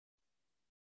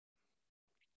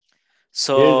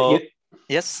So,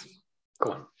 yes.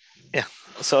 Go on. Yeah.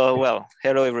 So, well,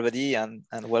 hello everybody, and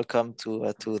welcome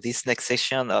to this next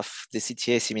session of the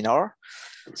CTA seminar.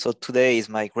 So today is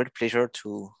my great pleasure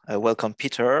to welcome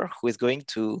Peter, who is going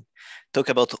to talk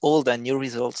about all the new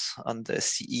results on the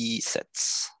CE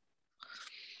sets.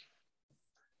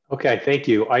 Okay, thank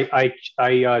you. I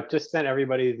just sent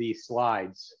everybody the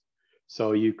slides,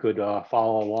 so you could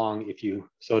follow along if you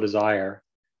so desire.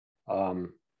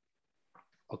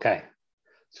 Okay,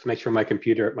 let's make sure my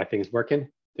thing is working.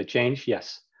 The change,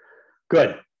 yes,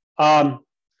 good. Thank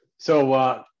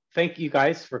you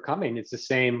guys for coming. It's the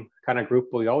same kind of group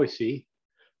we always see.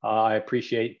 I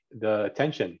appreciate the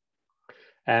attention.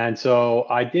 And so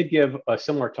I did give a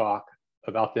similar talk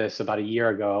about this about a year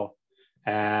ago,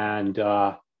 and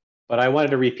but I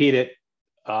wanted to repeat it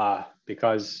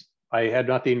because I had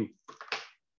nothing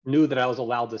new that I was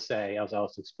allowed to say as I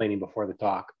was explaining before the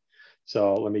talk.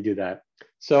 So let me do that.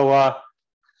 So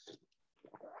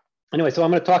anyway, so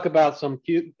I'm going to talk about I'm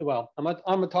going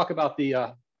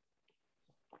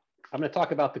to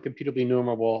talk about the computably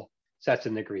enumerable sets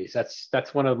and degrees.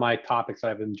 That's one of my topics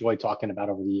I've enjoyed talking about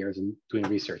over the years and doing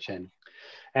research in.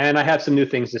 And I have some new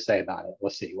things to say about it.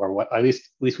 We'll see, or what at least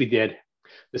we did.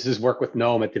 This is work with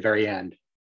GNOME at the very end.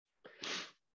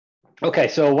 Okay,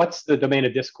 so what's the domain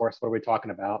of discourse? What are we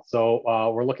talking about? So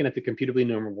we're looking at the computably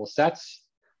enumerable sets.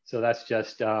 So that's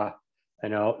just, I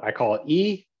call it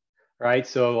E, right?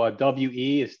 So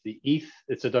WE is the ETH,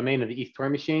 it's a domain of the ETH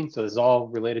Turing machine. So this is all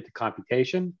related to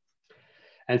computation.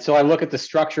 And so I look at the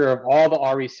structure of all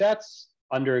the RE sets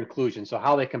under inclusion. So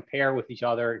how they compare with each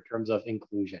other in terms of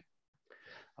inclusion.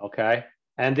 Okay,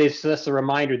 and this just a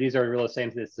reminder, these are really the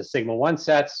same, it's the sigma 1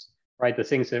 sets, right? The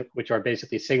things which are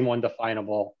basically sigma 1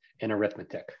 definable in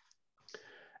arithmetic.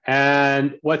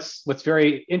 And what's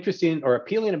very interesting or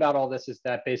appealing about all this is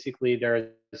that basically there's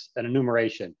an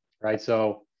enumeration, right?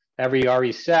 So every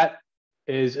RE set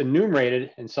is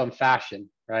enumerated in some fashion,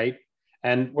 right?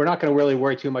 And we're not going to really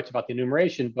worry too much about the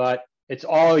enumeration, but it's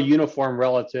all uniform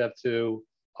relative to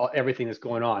everything that's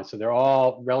going on. So they're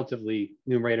all relatively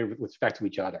enumerated with respect to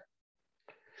each other.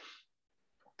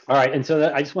 All right, and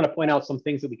so I just want to point out some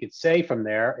things that we could say from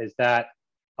there is that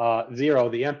 0,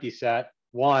 the empty set,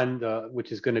 1,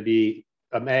 which is going to be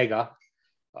omega,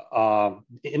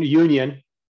 in union,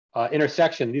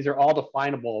 intersection, these are all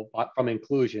definable from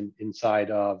inclusion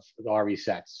inside of the RE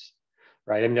sets,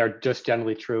 right? I mean, they're just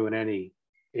generally true in any,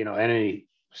 any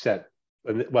set.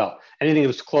 Well, anything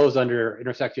that's closed under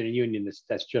intersection and union,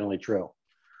 that's generally true.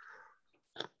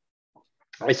 All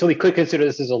right, so we could consider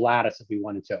this as a lattice if we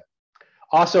wanted to.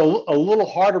 Also, a little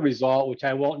harder result, which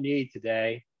I won't need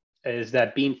today, is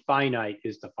that being finite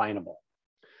is definable.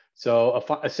 So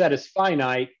a set is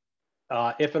finite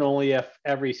if and only if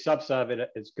every subset of it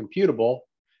is computable.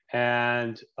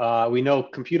 And we know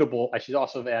computable, I should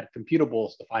also add computable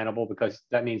is definable because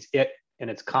that means it and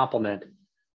its complement,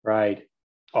 right,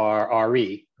 are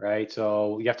RE, right?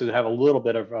 So you have to have a little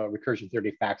bit of recursion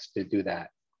theory facts to do that,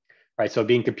 right? So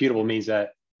being computable means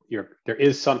that there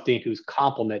is something whose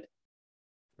complement,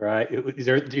 right?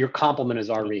 Your complement is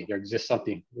RE. There exists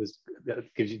something that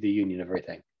gives you the union of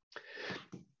everything.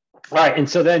 All right, and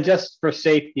so then just for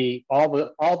safety, all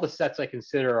the sets I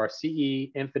consider are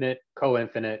CE, infinite,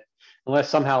 co-infinite, unless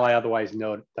somehow I otherwise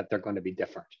know that they're going to be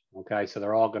different. Okay, so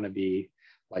they're all going to be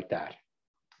like that.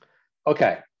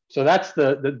 Okay, so that's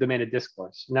the domain of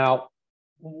discourse. Now,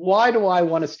 why do I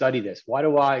want to study this? Why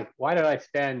did I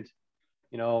spend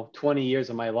 20 years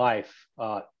of my life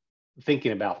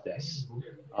thinking about this?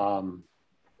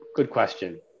 Good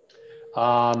question.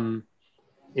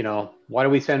 Why do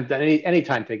we spend any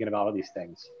time thinking about all these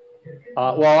things?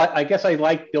 Well, I guess I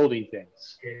like building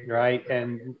things, right?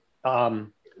 And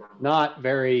not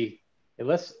very.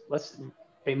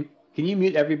 Hey, can you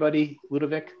mute everybody,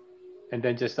 Ludovic? And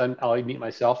then just I'll mute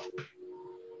myself.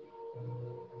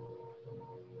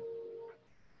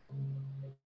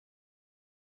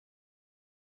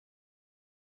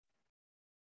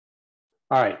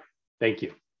 All right, thank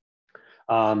you.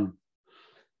 So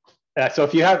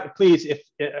if you have, please,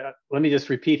 let me just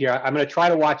repeat here. I'm going to try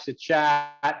to watch the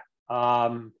chat.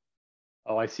 Oh,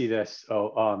 I see this.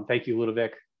 Oh, thank you,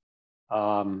 Ludovic.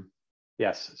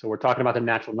 Yes, so we're talking about the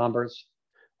natural numbers.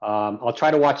 I'll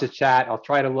try to watch the chat. I'll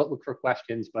try to look for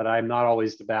questions, but I'm not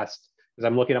always the best because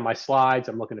I'm looking at my slides.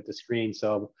 I'm looking at the screen.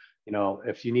 So,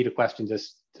 if you need a question,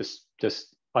 just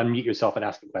unmute yourself and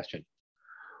ask a question.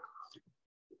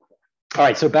 All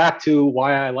right, so back to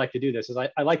why I like to do this is I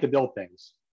like to build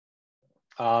things.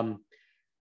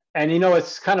 And, you know,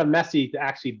 it's kind of messy to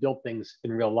actually build things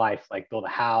in real life, like build a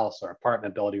house or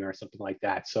apartment building or something like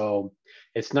that. So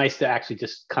it's nice to actually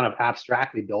just kind of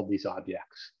abstractly build these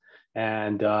objects.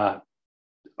 And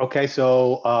okay,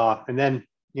 so and then,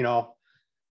 you know,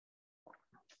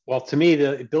 well, to me,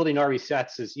 the building RE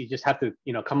sets is you just have to,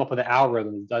 you know, come up with an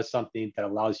algorithm that does something that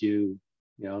allows you,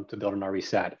 you know, to build an RE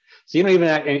set. So you don't even,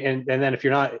 and then if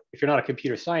you're not a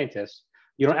computer scientist,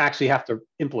 you don't actually have to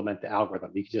implement the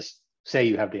algorithm. You can just say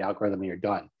you have the algorithm and you're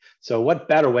done. So what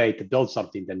better way to build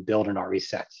something than build an RE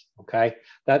set? Okay,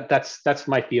 that's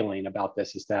my feeling about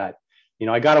this, is that, you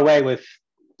know, I got away with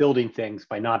building things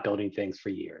by not building things for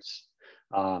years.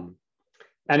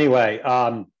 Anyway,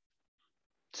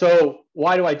 so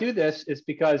why do I do this? Is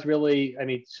because really, I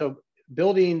mean, so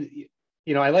building,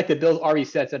 you know, I like to build RE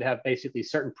sets that have basically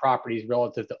certain properties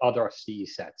relative to other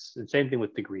CE sets. And same thing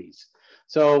with degrees.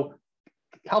 So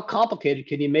how complicated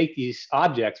can you make these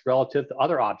objects relative to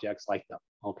other objects like them?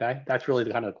 Okay, that's really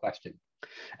the kind of the question.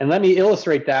 And let me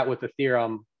illustrate that with the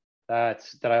theorem I'm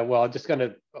just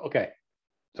gonna, okay,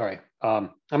 sorry.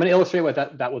 I'm gonna illustrate with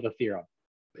that with a theorem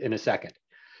in a second.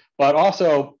 But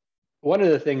also, one of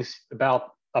the things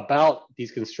about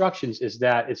these constructions is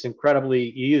that it's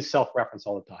incredibly, you use self-reference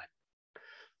all the time.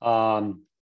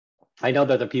 I know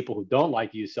that there are people who don't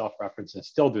like to use self-reference and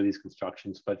still do these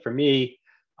constructions, but for me,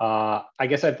 I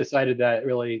guess I've decided that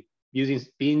really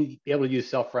being able to use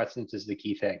self-reference is the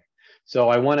key thing. So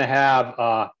I want to have,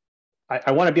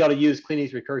 I want to be able to use Kleene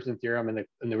recursion theorem and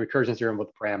the recursion theorem with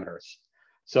parameters.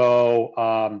 So,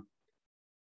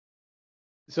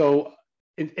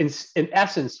 in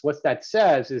essence, what that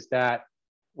says is that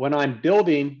when I'm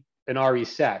building an RE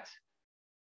set,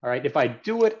 all right, if I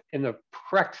do it in the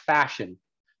correct fashion,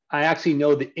 I actually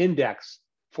know the index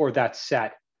for that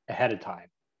set ahead of time.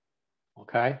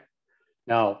 Okay.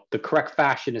 Now, the correct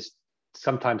fashion is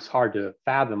sometimes hard to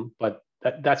fathom, but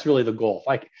that's really the goal.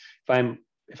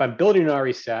 If I'm building an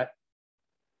RE set,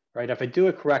 right, if I do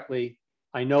it correctly,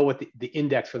 I know what the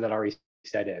index for that RE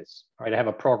set is. Right, I have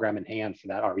a program in hand for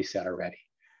that RE set already.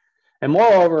 And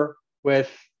moreover,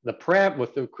 with the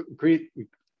Kleene's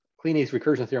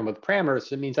recursion theorem with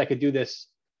parameters, it means I could do this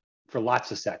for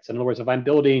lots of sets. In other words, if I'm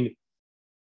building,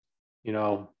 you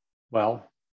know, well,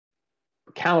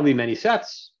 countably many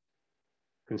sets,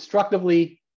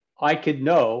 constructively, I could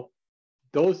know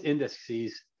those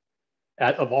indices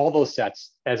of all those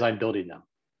sets as I'm building them.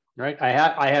 Right, I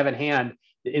have in hand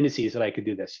the indices that I could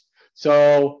do this.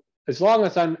 So as long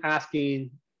as I'm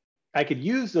asking, I could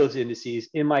use those indices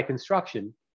in my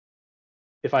construction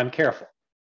if I'm careful.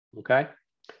 Okay,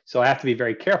 so I have to be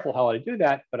very careful how I do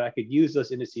that, but I could use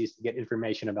those indices to get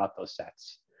information about those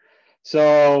sets.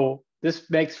 So this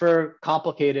makes for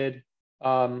complicated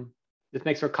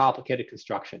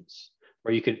constructions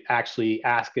where you could actually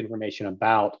ask information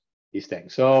about these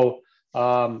things. So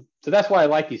that's why I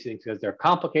like these things, because they're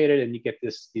complicated and you get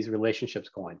these relationships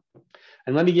going.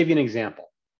 And let me give you an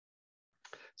example.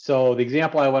 So the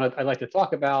example I'd like to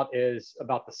talk about is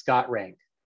about the Scott rank.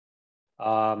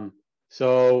 The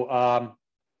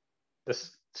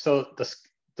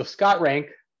Scott rank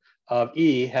of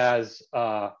E has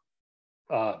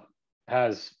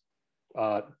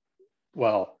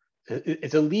well,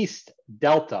 it's at least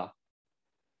delta,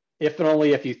 if and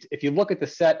only if you look at the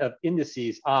set of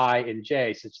indices I and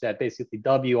J, such that basically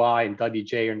Wi and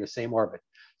Wj are in the same orbit.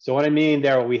 So what I mean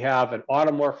there, we have an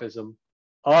automorphism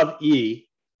of E,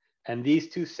 and these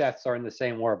two sets are in the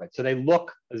same orbit. So they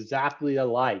look exactly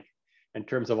alike in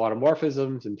terms of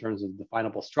automorphisms, in terms of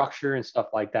definable structure and stuff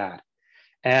like that.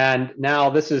 And now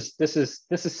this is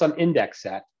some index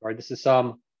set, right? This is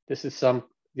some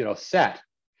you know, set,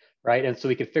 right? And so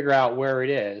we can figure out where it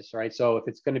is, right? So if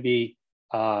it's going to be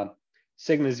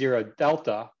sigma 0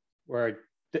 delta, where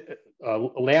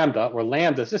lambda, where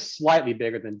lambda is just slightly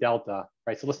bigger than delta,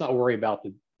 right? So let's not worry about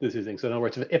these things. So in other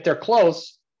words, if they're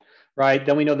close, right,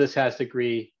 then we know this has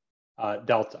degree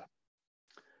delta.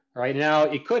 All right, now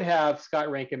it could have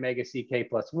Scott rank omega ck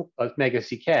plus omega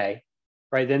ck,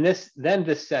 right? Then this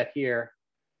set here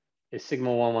is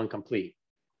sigma 1 complete.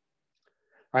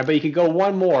 All right, but you could go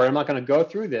one more. I'm not going to go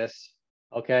through this.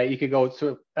 Okay, you could go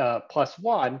to plus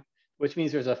 1, which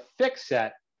means there's a fixed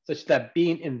set such that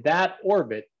being in that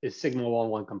orbit is sigma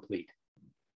 1 complete.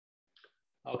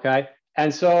 Okay,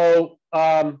 and so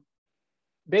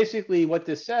basically what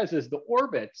this says is the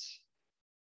orbits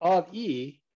of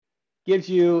E gives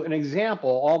you an example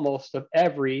almost of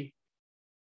every,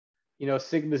 you know,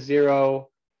 sigma 0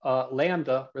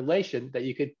 lambda relation that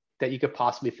you could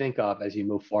possibly think of as you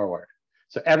move forward.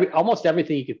 So almost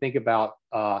everything you could think about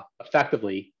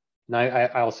effectively. And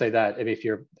I'll say that if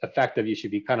you're effective, you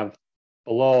should be kind of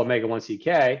below omega 1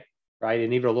 ck, right?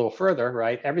 And even a little further,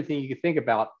 right? Everything you can think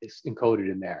about is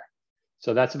encoded in there.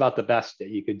 So that's about the best that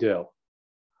you could do.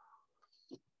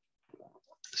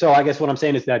 So I guess what I'm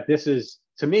saying is that this is,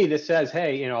 to me, this says,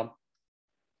 hey, you know,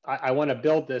 I want to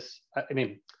build this. I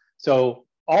mean, so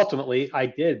ultimately I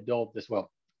did build this.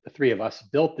 Well, the three of us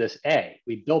built this A.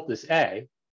 We built this A,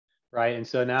 right? And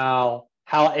so now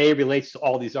how A relates to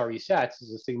all these RE sets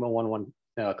is a sigma 1,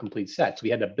 1 complete set. So we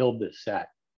had to build this set,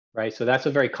 right? So that's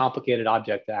a very complicated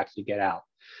object to actually get out.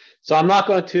 So I'm not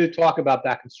going to talk about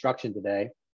that construction today.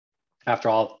 After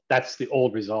all, that's the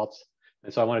old results.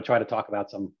 And so I want to try to talk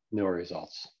about some newer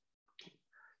results.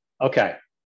 Okay.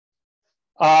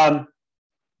 All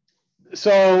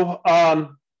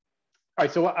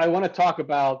right, so I want to talk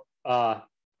about,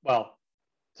 well,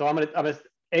 so A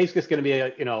is just going to be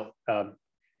a, you know, an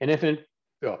infinite,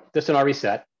 just an RE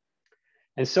set.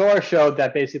 And SOAR showed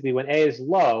that basically when A is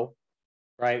low,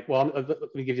 right, well,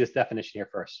 let me give you this definition here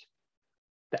first.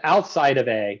 The outside of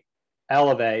A, L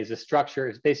of A is a structure,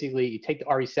 is basically you take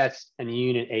the RE sets and you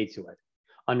unit A to it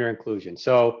under inclusion.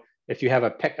 So if you have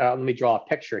a, let me draw a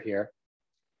picture here.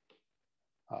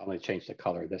 I'm going to change the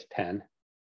color of this pen.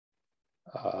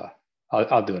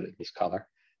 I'll do it in this color.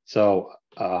 So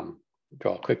draw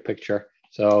a quick picture.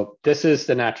 So this is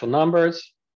the natural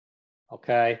numbers.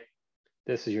 Okay.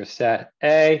 This is your set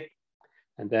A.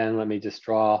 And then let me just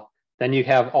draw. Then you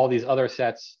have all these other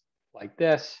sets like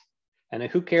this. And then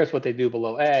who cares what they do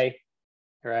below A,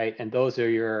 right? And those are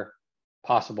your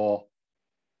possible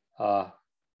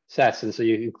sets. And so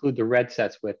you include the red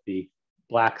sets with the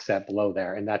black set below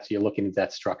there. And that's, you're looking at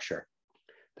that structure.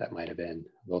 That might have been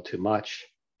a little too much.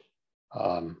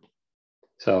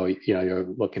 So, you know, you're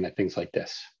looking at things like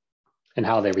this and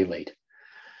how they relate.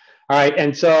 All right,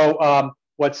 and so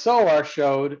what SOAR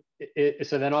showed is,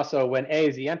 so then also when A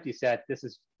is the empty set, this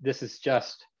is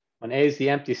just, when A is the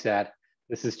empty set,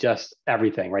 this is just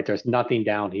everything, right? There's nothing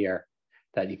down here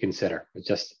that you consider. It's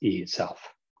just E itself.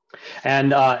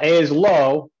 And A is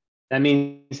low, that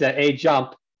means that A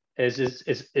jump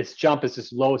its jump is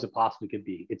as low as it possibly could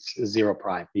be. It's 0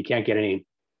 prime. You can't get any,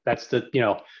 that's the, you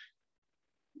know,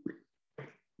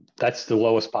 that's the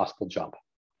lowest possible jump.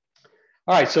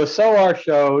 All right, so SOAR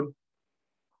showed,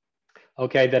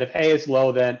 okay, that if A is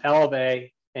low, then L of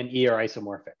A and E are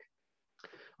isomorphic.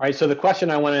 All right, so the question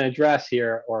I want to address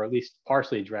here, or at least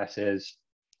partially address, is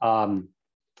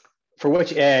for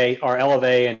which A are L of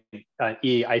A and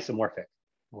E isomorphic?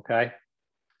 Okay,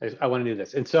 I want to do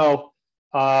this. And so,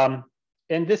 and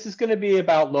this is going to be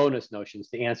about lowness notions.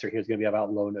 The answer here is going to be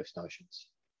about lowness notions.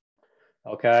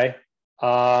 Okay,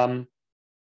 so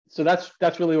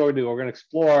that's really what we're doing. We're going to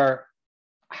explore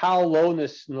how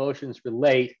lowness notions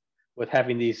relate with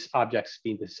having these objects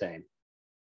be the same.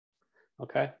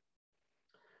 Okay.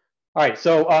 All right.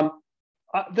 So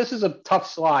this is a tough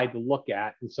slide to look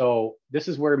at, and so this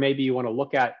is where maybe you want to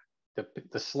look at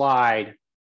the slide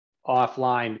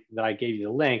offline that I gave you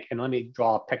the link, and let me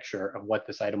draw a picture of what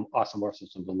this item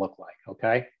isomorphism will look like.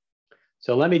 Okay.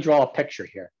 So let me draw a picture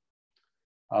here.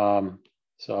 All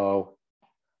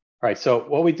right, so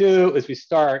what we do is we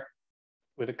start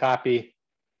with a copy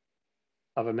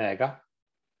of omega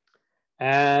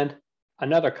and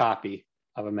another copy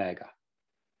of omega.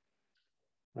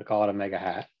 I call it omega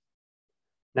hat.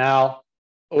 Now,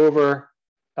 over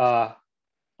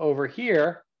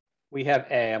here, we have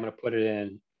A. I'm going to put it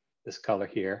in this color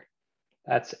here.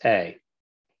 That's A.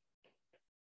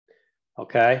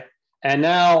 Okay, and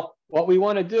now what we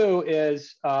want to do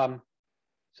is, so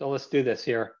let's do this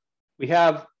here. We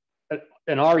have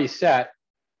an RE set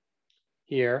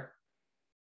here,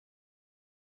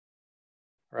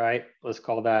 right? Let's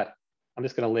call that, I'm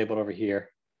just going to label it over here,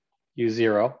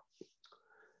 U0.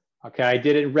 Okay, I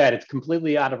did it in red. It's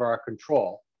completely out of our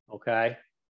control. Okay,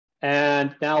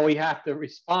 and now we have to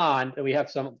respond, and we have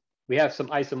some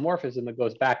isomorphism that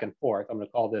goes back and forth. I'm going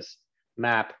to call this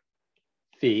map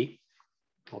phi.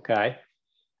 Okay,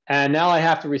 and now I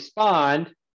have to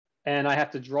respond, and I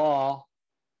have to draw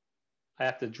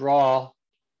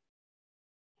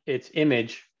its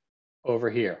image over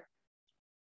here,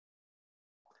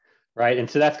 right? And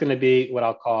so that's going to be what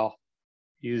I'll call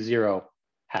U0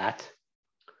 hat.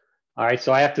 All right,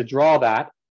 so I have to draw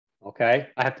that, okay?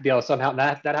 I have to be able to somehow,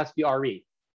 that has to be RE,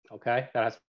 okay? That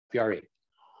has to be RE.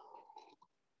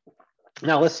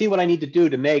 Now let's see what I need to do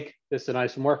to make this an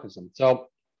isomorphism. So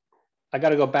I got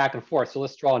to go back and forth. So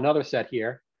let's draw another set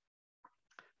here.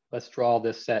 Let's draw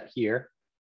this set here.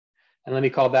 And let me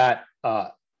call that,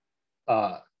 well,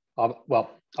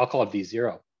 I'll call it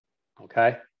V0,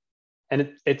 okay?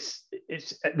 And it's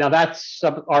now that's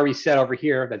some RE set over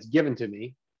here that's given to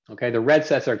me, okay? The red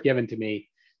sets are given to me,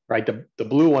 right? The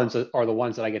blue ones are the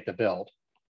ones that I get to build.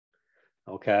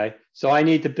 Okay, so I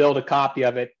need to build a copy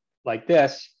of it like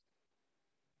this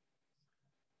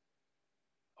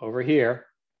over here,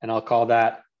 and I'll call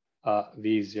that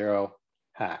V0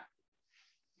 hat.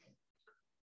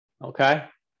 Okay,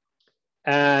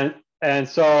 and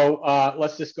so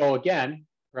let's just go again.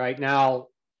 Right now,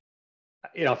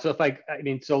 you know, so if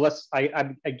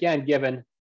I'm again given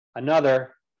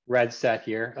another red set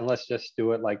here, and let's just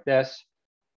do it like this.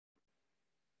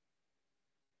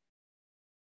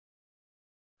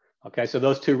 Okay, so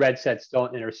those two red sets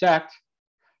don't intersect,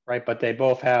 right? But they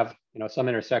both have, you know, some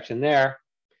intersection there.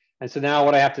 And so now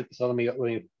what I have to, so let me,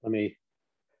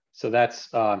 so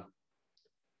that's ought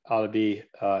to be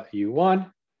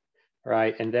U1,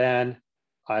 right? And then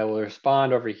I will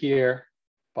respond over here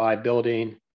by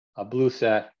building a blue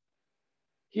set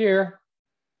here.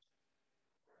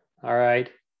 All right,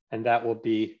 and that will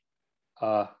be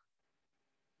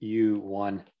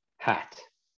U1 hat.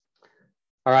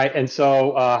 All right, and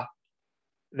so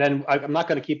then I'm not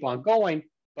going to keep on going,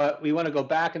 but we want to go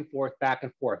back and forth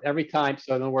every time.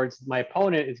 So in other words, my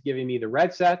opponent is giving me the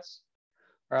red sets,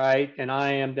 right? And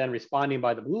I am then responding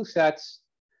by the blue sets.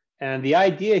 And the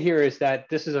idea here is that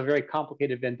this is a very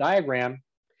complicated Venn diagram,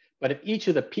 but if each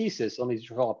of the pieces, let me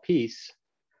draw a piece.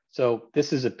 So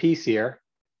this is a piece here.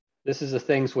 This is the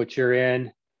things which are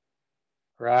in,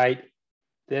 right?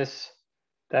 That's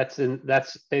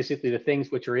basically the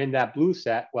things which are in that blue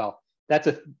set. Well, that's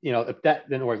a, you know, if that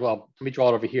didn't work, well, let me draw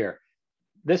it over here.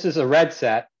 This is a red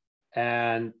set,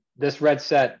 and this red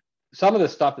set, some of the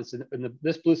stuff that's in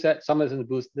this blue set, some is in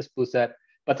this blue set,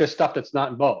 but there's stuff that's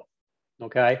not in both.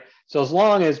 Okay, so as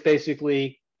long as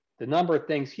basically the number of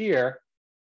things here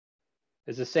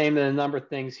is the same as the number of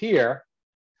things here,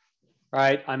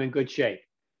 right, I'm in good shape.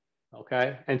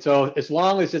 Okay, and so as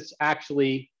long as it's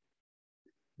actually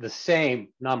the same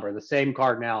number, the same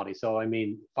cardinality. So I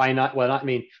mean, finite, well, not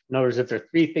mean, in other words, if there are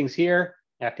three things here,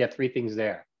 I have to have three things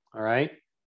there. All right.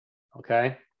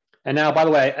 Okay. And now, by the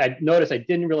way, I noticed I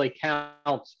didn't really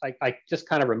count. I just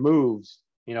kind of removed,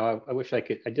 you know, I wish I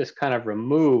could, I just kind of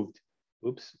removed,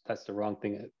 oops, that's the wrong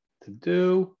thing to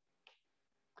do.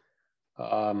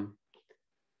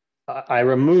 I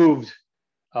removed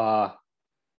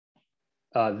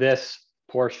this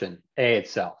portion, A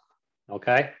itself.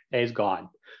 Okay. A is gone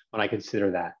when I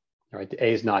consider that. All right. The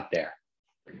A is not there.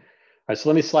 All right. So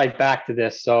let me slide back to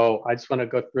this. So I just want to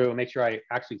go through and make sure I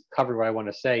actually covered what I want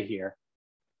to say here.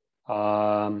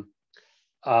 Yeah,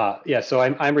 so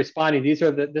I'm responding. These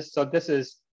are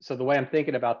so the way I'm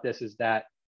thinking about this is that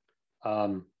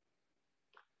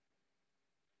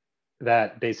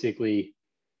that basically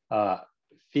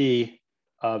phi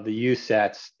of the U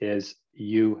sets is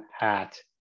U hat,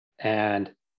 and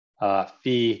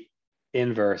phi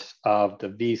inverse of the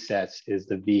V sets is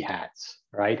the V hats,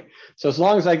 right? So as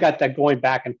long as I got that going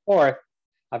back and forth,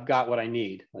 I've got what I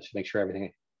need. Let's make sure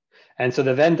everything. And so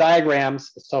the Venn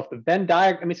diagrams, so if the Venn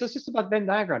diagram, I mean, so it's just about Venn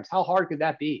diagrams. How hard could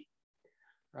that be,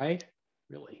 right?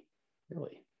 Really,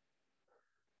 really.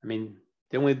 I mean,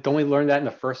 don't we learn that in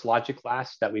the first logic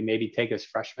class that we maybe take as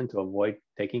freshmen to avoid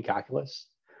taking calculus?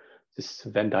 Just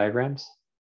Venn diagrams.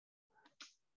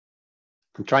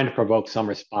 I'm trying to provoke some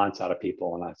response out of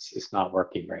people, and it's not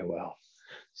working very well.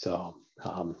 So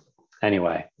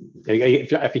anyway,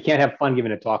 if you can't have fun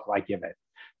giving a talk, why give it?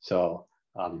 So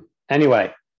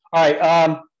anyway, all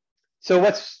right. So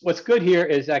what's good here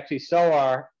is actually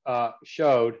Soar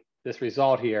showed this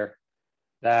result here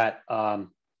that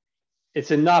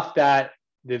it's enough that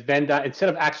the Venn diagram, instead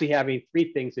of actually having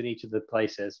three things in each of the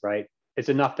places, right? It's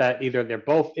enough that either they're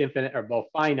both infinite or both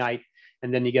finite,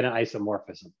 and then you get an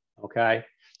isomorphism. Okay,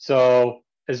 so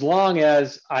as long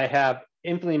as I have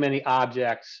infinitely many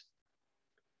objects,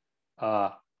 as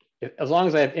long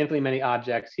as I have infinitely many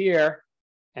objects here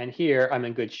and here, I'm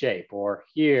in good shape, or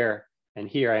here and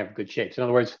here I have good shape. So in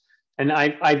other words, and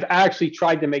I've actually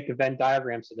tried to make the Venn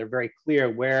diagram so they're very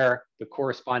clear where the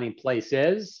corresponding place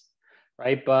is,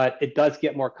 right? But it does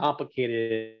get more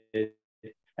complicated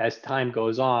as time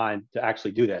goes on to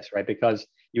actually do this, right? Because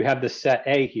you have the set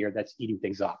A here that's eating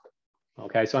things up.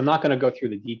 Okay, so I'm not going to go through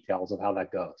the details of how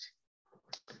that goes.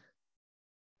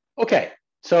 Okay,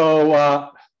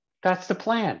 so that's the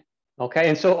plan. Okay,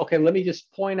 and so, okay, let me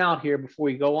just point out here before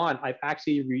we go on, I've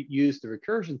actually used the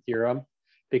recursion theorem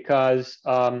because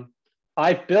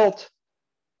I've built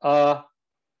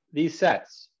these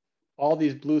sets, all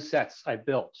these blue sets I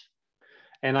built.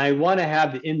 And I want to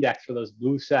have the index for those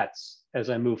blue sets as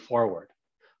I move forward,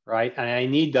 right? And I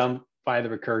need them by the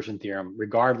recursion theorem,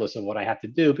 regardless of what I have to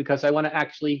do, because I want to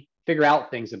actually figure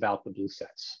out things about the blue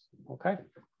sets, okay?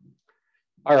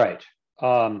 All right.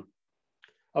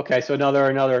 Okay, so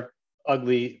another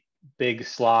ugly big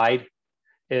slide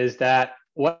is that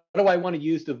what do I want to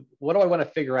use to, what do I want to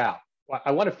figure out?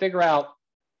 I want to figure out,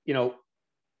 you know,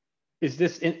 is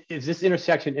this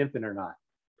intersection infinite or not?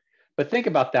 But think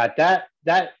about that.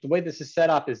 The way this is set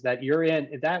up is that you're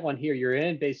in that one here. You're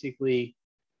in basically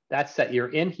that's that you're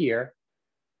in here,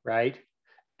 right?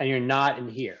 And you're not in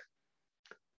here,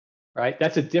 right?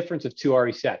 That's a difference of two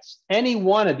RE sets. Any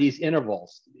one of these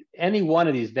intervals, any one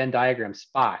of these Venn diagram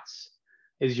spots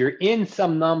is you're in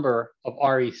some number of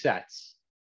RE sets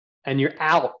and you're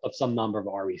out of some number of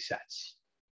RE sets,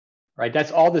 right?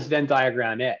 That's all this Venn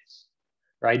diagram is,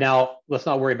 right? Now, let's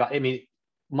not worry about, I mean,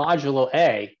 modulo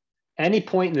A, any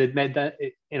point in the,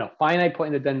 finite point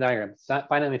in the Venn diagram, it's not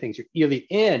finite things, you're either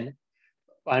in,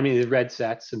 the red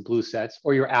sets and blue sets,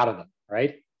 or you're out of them,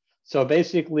 right? So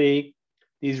basically,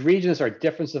 these regions are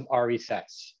difference of RE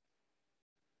sets.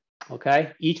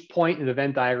 Okay, each point in the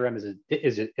Venn diagram is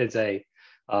a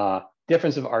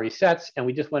difference of RE sets, and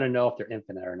we just want to know if they're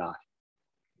infinite or not.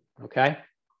 Okay,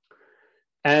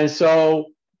 and so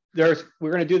we're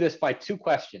going to do this by two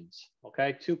questions.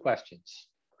 Okay, two questions.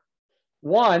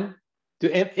 One, do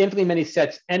infinitely many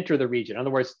sets enter the region? In other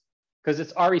words, because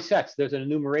it's RE sets, there's an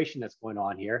enumeration that's going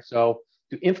on here. So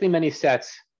do infinitely many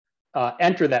sets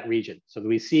enter that region? So do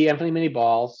we see infinitely many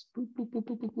balls boop, boop, boop,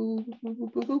 boop, boop, boop, boop,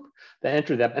 boop, boop, boop, that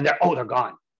enter them, and they're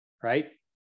gone, right?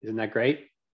 Isn't that great?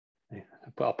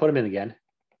 I'll put them in again.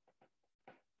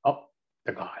 Oh,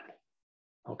 they're gone.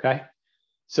 Okay.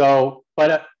 So,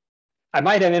 but I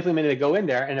might have infinitely many that go in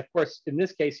there, and of course, in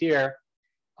this case here,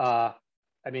 I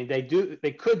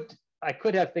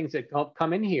could have things that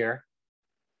come in here,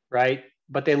 right?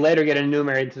 But they later get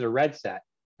enumerated into the red set.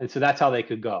 And so that's how they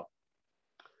could go.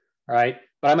 All right.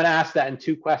 But I'm going to ask that in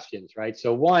two questions, right?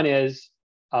 So one is,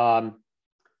 do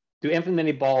infinitely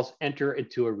many balls enter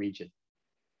into a region?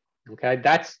 Okay.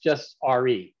 That's just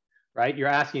RE, right? You're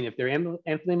asking if there are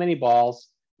infinitely many balls,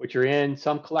 which are in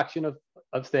some collection of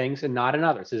things and not in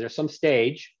others. Is there some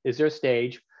stage? Is there a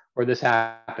stage where this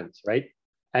happens, right?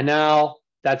 And now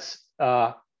that's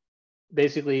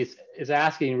basically is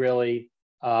asking really,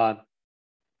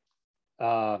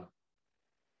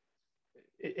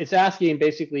 it's asking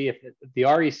basically if the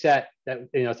RE set that,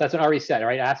 so that's an RE set,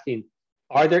 right? Asking,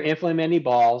 are there infinitely many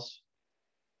balls,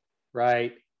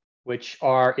 right? Which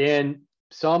are in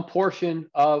some portion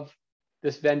of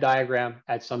this Venn diagram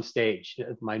at some stage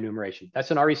of my enumeration.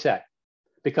 That's an RE set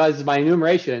because my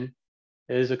enumeration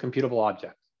is a computable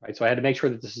object, right? So I had to make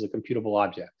sure that this is a computable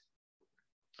object.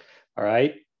 All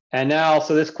right. And now,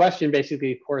 so this question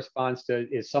basically corresponds to,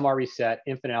 is some RE set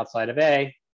infinite outside of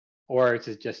A, or is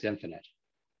it just infinite?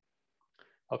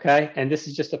 Okay, and this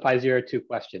is just a pi 0, 2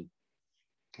 question.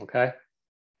 Okay,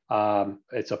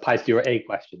 it's a pi 0, A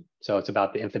question. So it's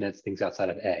about the infinite things outside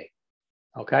of A.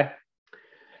 Okay,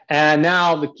 and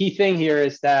now the key thing here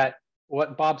is that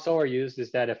what Bob Sawyer used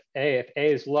is that if A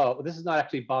is low, this is not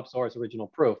actually Bob Sawyer's original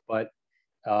proof, but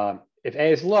if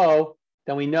A is low,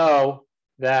 then we know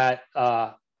that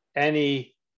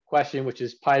any question which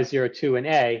is pi 0, 2 in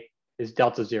A is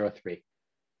delta 0, 3.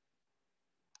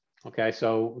 Okay,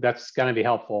 so that's going to be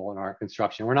helpful in our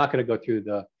construction. We're not going to go through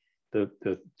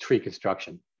the tree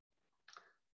construction.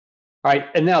 All right,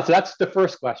 and now, so that's the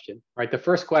first question, right? The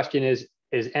first question is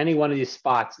any one of these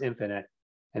spots infinite?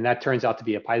 And that turns out to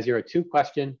be a pi 0, 2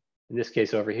 question, in this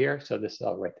case over here. So this,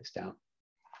 I'll write this down.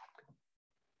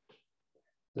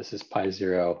 This is pi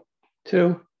 0,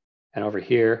 2, and over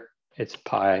here, it's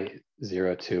pi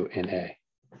 0, 2 in A,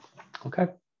 okay?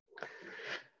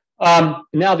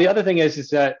 Now the other thing is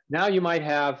that now you might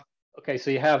have, okay,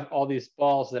 so you have all these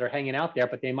balls that are hanging out there,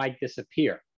 but they might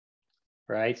disappear,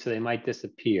 right? So they might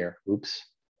disappear. Oops.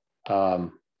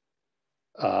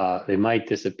 They might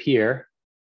disappear.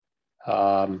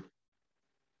 Boom.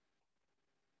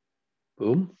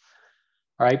 All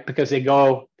right, because they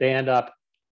end up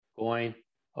going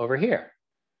over here.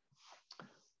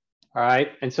 All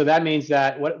right, and so that means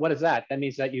that, what is that? That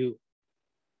means that you,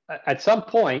 at some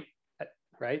point,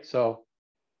 right? So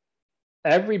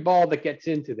every ball that gets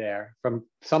into there from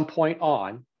some point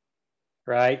on,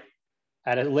 right,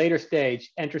 at a later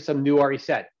stage, enters some new RE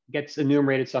set, gets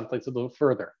enumerated someplace a little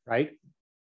further, right?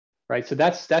 Right. So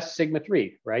that's sigma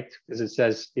 3, right? Because it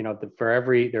says, for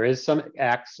every, there is some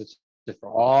X, it's just for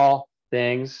all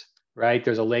things, right?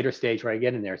 There's a later stage where I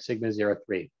get in there, sigma 0,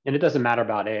 3. And it doesn't matter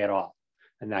about A at all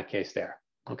in that case there.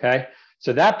 Okay.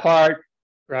 So that part,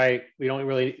 right, we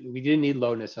didn't need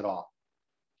lowness at all.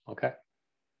 Okay.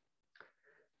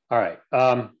 All right.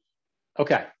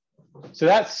 Okay. So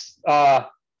that's, so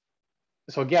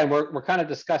again, we're kind of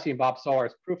discussing Bob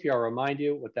Sawyer's proof here. I'll remind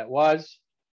you what that was.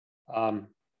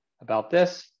 about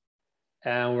this.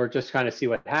 And we're just trying to see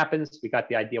what happens. We got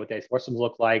the idea what the isomorphisms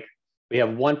look like. We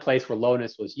have one place where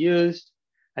lowness was used.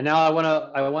 And now I want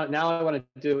to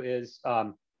do is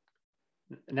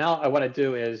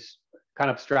kind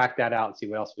of abstract that out and see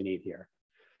what else we need here.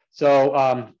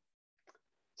 So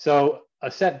so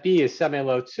a set B is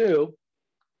semi-low 2.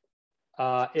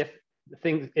 If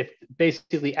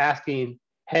basically asking,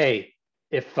 hey,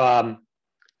 if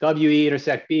WE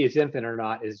intersect B is infinite or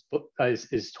not, is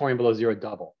Torian below 0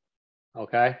 double.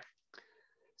 Okay.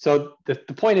 So the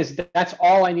point is that's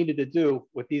all I needed to do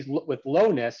with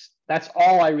lowness. That's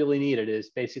all I really needed is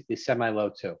basically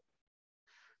semi-low 2.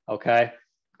 Okay.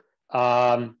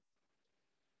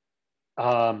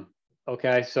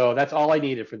 Okay. So that's all I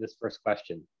needed for this first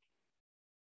question.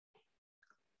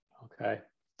 Okay.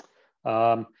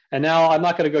 And now I'm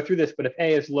not going to go through this, but if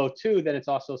A is low 2, then it's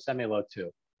also semi-low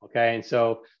 2. Okay. And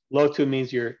so low 2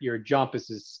 means your jump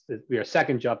your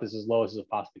second jump is as low as it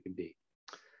possibly can be.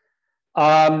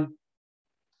 All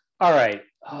right.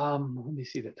 Let me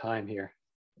see the time here.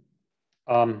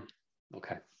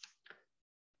 Okay.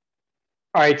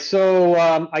 All right. So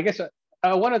I guess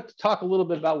I want to talk a little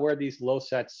bit about where these low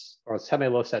sets or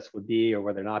semi-low sets would be, or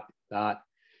where they're not.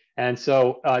 And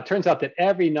so it turns out that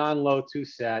every non-low 2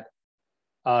 set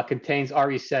contains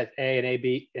RE set A and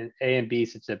AB and A and B,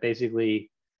 such that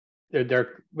basically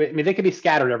they can be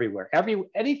scattered everywhere.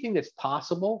 Anything that's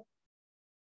possible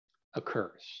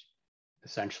occurs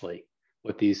essentially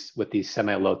with these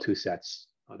semi-low 2 sets,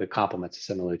 the complements of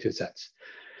semi-low 2 sets.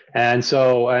 And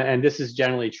so, and this is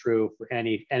generally true for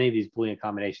any of these Boolean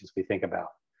combinations we think about,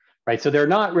 right? So they're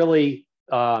not really,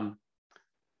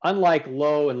 unlike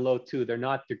low and low 2, they're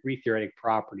not degree theoretic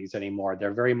properties anymore.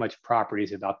 They're very much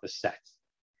properties about the set,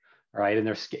 right?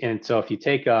 And so if you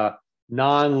take a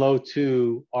non-low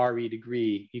 2 RE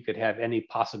degree, you could have any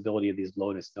possibility of these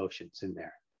lowness notions in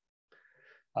there.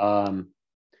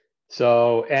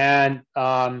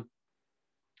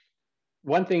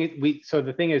 One thing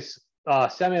the thing is,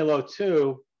 semi-low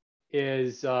 2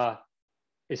 is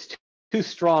too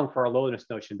strong for our lowness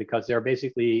notion because they're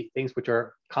basically things which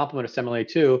are complement of semi-low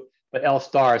 2, but L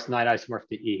star is not isomorphic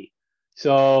to E.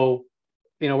 So,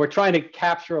 we're trying to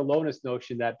capture a lowness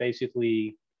notion that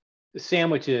basically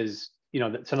sandwiches, in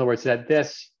other words, that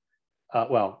this,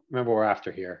 well, remember we're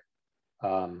after here.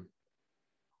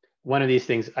 One of these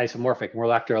things isomorphic, and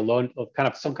we're after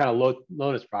some kind of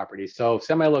lowness property. So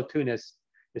semi-low 2-ness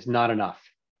is not enough.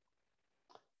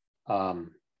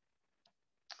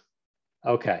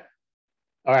 Okay.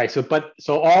 All right. But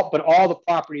all the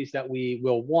properties that we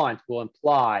will want will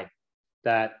imply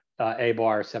that A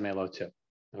bar is semi-low 2.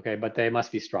 Okay, but they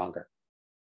must be stronger.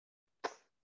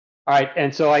 All right,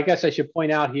 and so I guess I should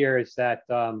point out here is that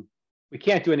we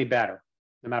can't do any better,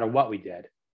 no matter what we did.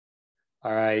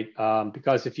 All right,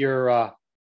 because if you're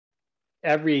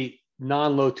every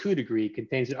non-low 2 degree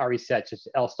contains an RE set just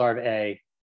L star of A,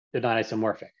 they're not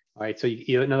isomorphic. All right, so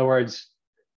in other words,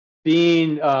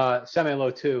 being semi-low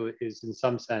 2 is in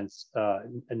some sense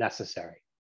necessary.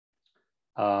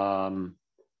 All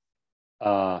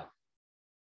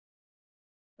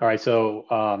right,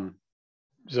 so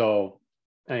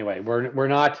anyway, we're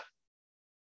not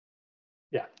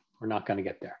going to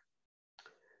get there.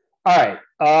 All right.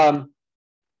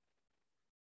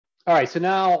 All right. So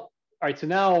now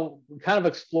we kind of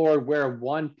explored where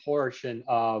one portion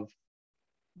of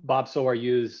Bob Sowell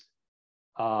used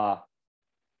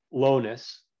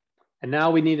lowness, and now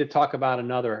we need to talk about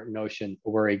another notion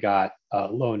where he got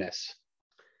lowness.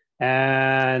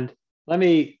 And let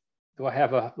me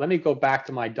go back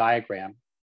to my diagram.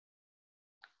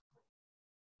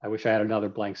 I wish I had another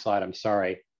blank slide. I'm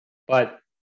sorry, but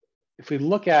if we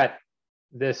look at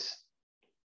this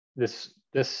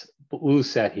blue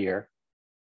set here,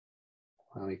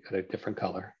 let me got a different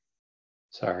color.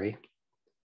 Sorry.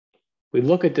 We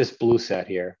look at this blue set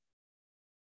here.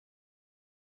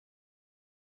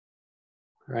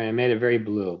 Right, I made it very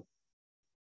blue.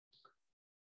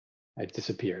 It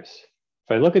disappears.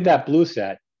 If I look at that blue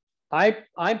set,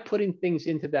 I'm putting things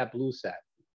into that blue set.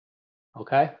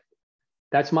 Okay,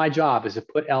 that's my job, is to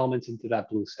put elements into that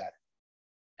blue set.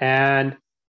 And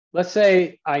let's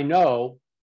say I know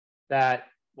that,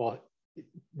 well,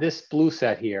 this blue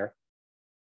set here,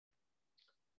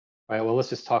 right? Well, let's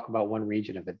just talk about one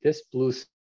region of it. This blue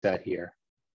set here,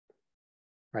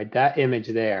 right? That image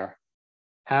there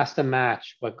has to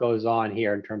match what goes on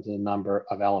here in terms of the number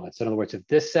of elements. In other words, if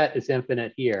this set is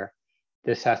infinite here,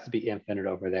 this has to be infinite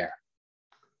over there.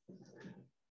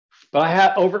 But I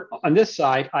have over on this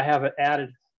side, I have an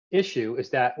added issue, is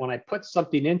that when I put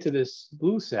something into this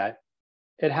blue set,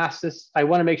 it has to, I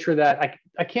want to make sure that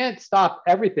I can't stop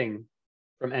everything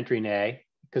from entering A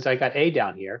because I got A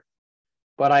down here,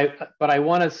 but I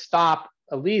want to stop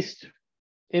at least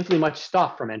infinitely much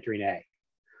stuff from entering A.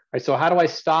 Right, so how do I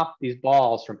stop these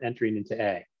balls from entering into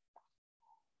A?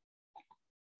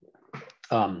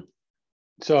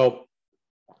 So,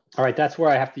 all right, that's where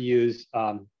I have to use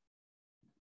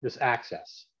this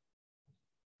access.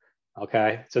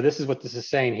 Okay, so this is what this is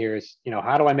saying here is,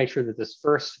 how do I make sure that this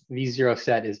first V0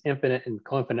 set is infinite and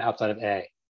co-infinite outside of A?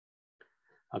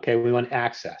 Okay, we want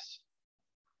access.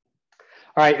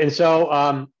 All right, and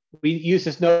so we use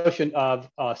this notion of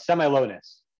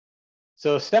semi-lowness.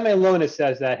 So semi-lowness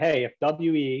says that, hey, if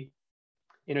WE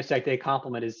intersect A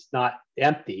complement is not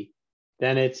empty,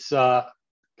 then it's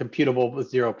computable with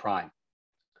 0 prime.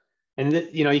 And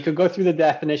you could go through the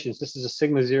definitions. This is a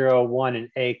sigma 0, 1, and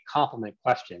A complement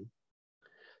question.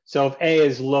 So if A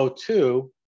is low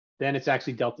 2, then it's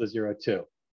actually delta 0, 2.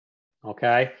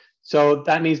 Okay, so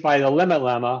that means by the limit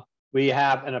lemma, we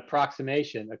have an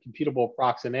approximation, a computable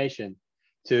approximation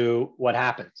to what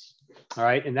happens. All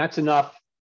right, and that's enough.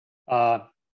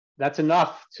 That's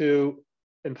enough to.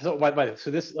 And so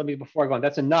this, let me before I go on.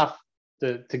 That's enough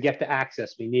to get the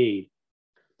access we need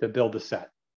to build the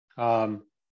set. And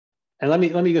let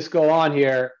me just go on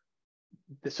here.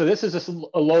 So this is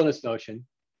a lowness notion,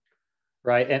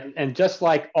 right? And just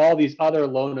like all these other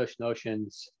lowness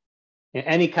notions,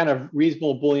 any kind of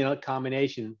reasonable Boolean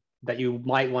combination that you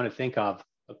might want to think of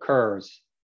occurs,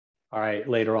 all right,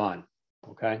 later on.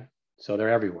 Okay, so they're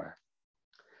everywhere.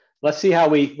 Let's see how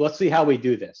we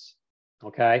do this.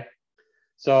 Okay,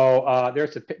 so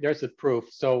there's the proof.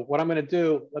 So what I'm going to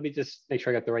do, let me just make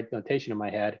sure I got the right notation in my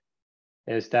head.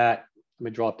 Is that let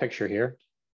me draw a picture here.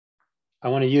 I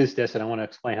want to use this and I want to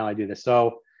explain how I do this.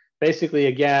 So basically,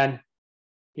 again,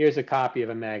 here's a copy of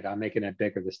Omega. I'm making it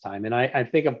bigger this time. And I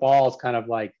think a ball is kind of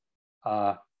like,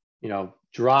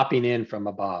 dropping in from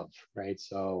above, right?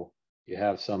 So you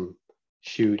have some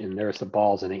chute and there's the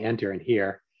balls and they enter in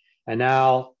here. And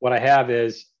now what I have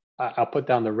is, I'll put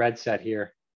down the red set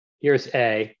here. Here's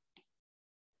A.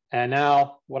 And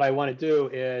now what I want to do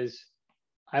is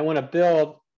I want to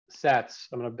build sets.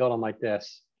 I'm going to build them like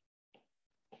this.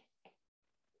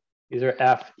 These are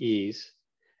FEs.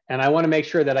 And I want to make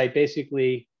sure that I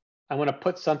want to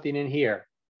put something in here,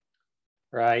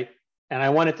 right? And I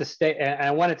want it to stay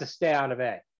out of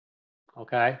A,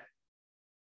 okay?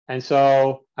 And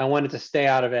so I want it to stay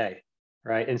out of A,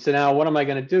 right? And so now what am I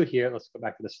going to do here? Let's go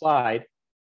back to the slide.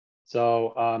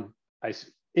 So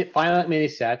finite many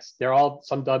sets, they're all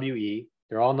some WE,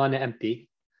 they're all non-empty.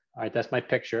 All right, that's my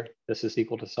picture. This is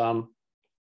equal to some,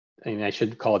 I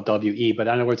should call it WE, but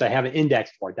in other words, I have an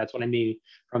index for it. That's what I mean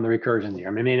from the recursion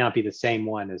theorem. It may not be the same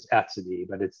one as F sub E,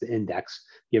 but it's the index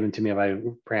given to me by a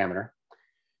parameter.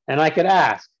 And I could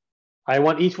ask, I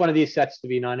want each one of these sets to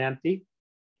be non-empty,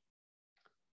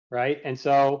 right? And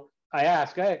so I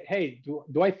ask, hey,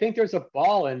 do I think there's a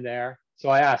ball in there? So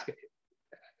I ask,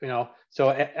 so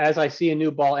as I see a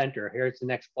new ball enter, here's the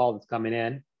next ball that's coming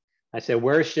in. I say,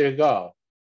 where should it go?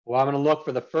 Well, I'm going to look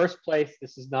for the first place.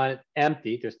 This is not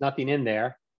empty. There's nothing in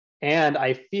there. And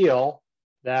I feel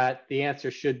that the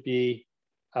answer should be,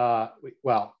 the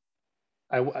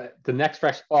next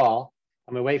fresh ball,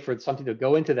 I'm going to wait for something to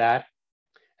go into that.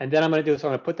 And then I'm going to I'm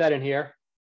going to put that in here.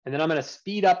 And then I'm going to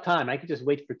speed up time. I could just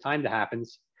wait for time to happen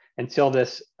until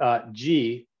this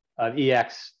G of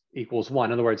EX equals 1.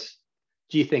 In other words,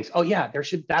 G thinks, oh yeah,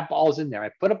 that ball is in there. I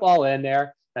put a ball in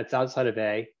there that's outside of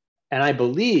A. And I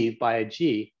believe by a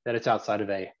G that it's outside of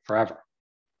A forever.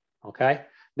 Okay.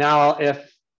 Now,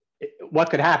 what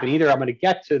could happen? Either I'm going to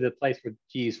get to the place where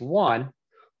G is 1,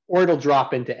 or it'll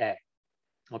drop into A.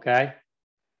 Okay.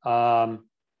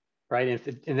 Right.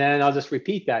 And then I'll just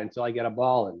repeat that until I get a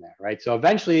ball in there. Right. So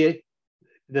eventually,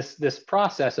 this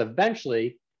process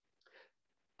eventually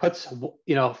puts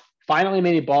finally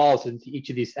many balls into each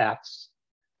of these Fs.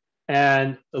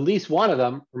 And at least one of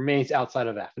them remains outside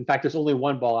of F. In fact, there's only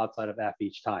one ball outside of F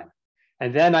each time.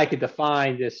 And then I could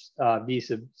define this V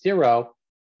sub 0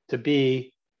 to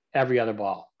be every other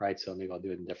ball, right? So maybe I'll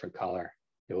do it in a different color.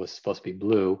 It was supposed to be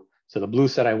blue. So the blue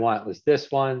set I want was this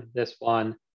one, this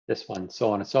one, this one,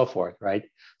 so on and so forth, right?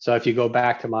 So if you go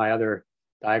back to my other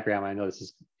diagram, I know this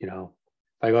is, if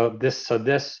I go this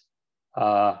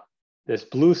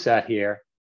blue set here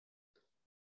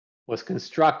was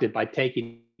constructed by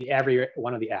taking every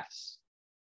one of the Fs.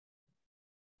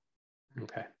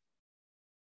 Okay.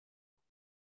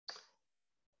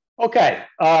 Okay.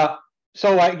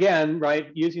 So again, right,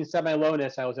 using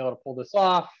semi-lowness, I was able to pull this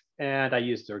off, and I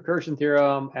used the recursion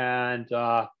theorem, and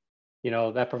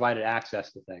that provided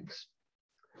access to things.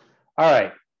 All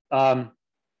right.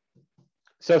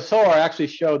 So Solar actually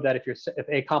showed that if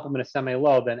A complement is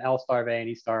semi-low, then L star of A and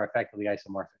E star are effectively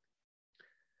isomorphic.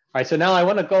 All right, so now I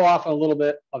want to go off on a little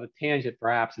bit of a tangent,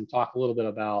 perhaps, and talk a little bit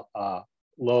about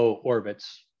low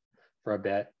orbits for a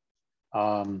bit.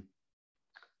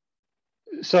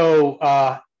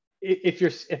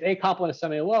 If A complement is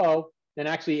semi-low, then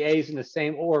actually A is in the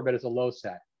same orbit as a low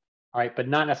set. All right, but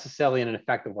not necessarily in an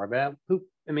effective orbit.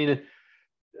 I mean,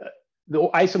 the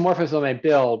isomorphism I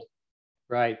build,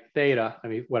 right, theta, I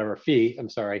mean, whatever, phi, I'm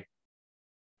sorry,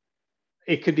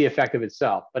 it could be effective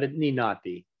itself, but it need not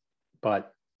be.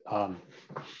 But,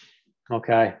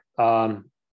 okay.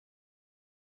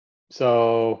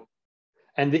 So,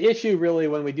 and the issue really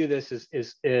when we do this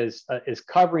is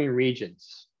covering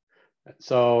regions.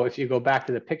 So if you go back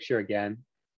to the picture again,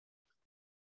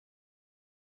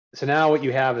 so now what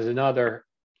you have is another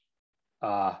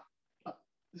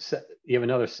set, you have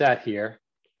another set here,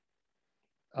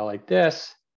 like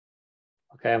this.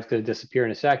 Okay, I'm just going to disappear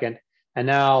in a second. And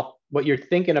now what you're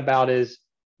thinking about is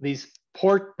these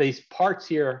parts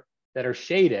here that are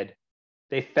shaded,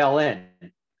 they fell in,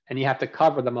 and you have to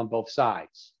cover them on both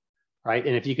sides, right?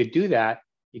 And if you could do that,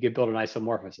 you could build an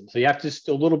isomorphism. So you have just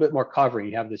a little bit more covering.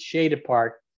 You have the shaded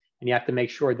part, and you have to make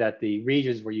sure that the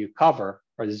regions where you cover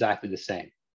are exactly the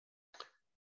same.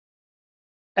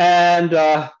 And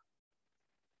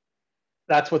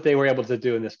that's what they were able to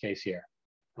do in this case here.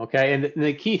 Okay, and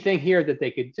the key thing here that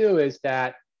they could do is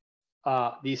that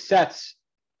these sets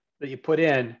that you put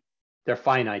in, they're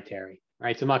finitary,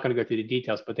 right? So I'm not going to go through the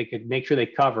details, but they could make sure they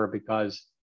cover because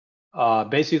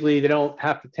basically they don't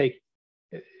have to take.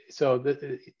 So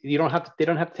they don't have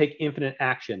to take infinite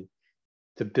action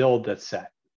to build that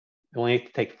set. They only have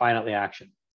to take finitely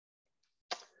action.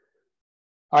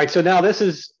 All right, so now this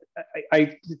is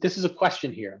a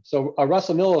question here. So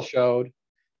Russell Miller showed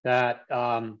that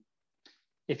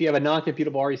if you have a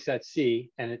non-computable RE set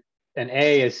C and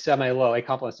A is semi-low, A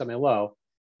complement semi-low,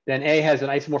 then A has an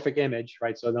isomorphic image,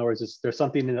 right? So in other words, there's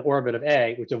something in the orbit of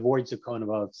A which avoids the cone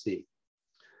above C.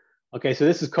 Okay, so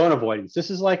this is cone avoidance. This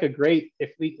is like a great,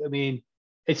 I mean,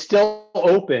 it's still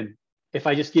open if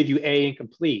I just give you A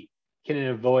incomplete. Can it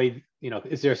avoid,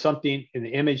 is there something in the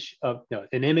image of,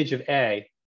 an image of A,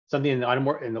 something in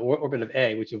the orbit of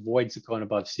A which avoids the cone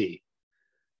above C?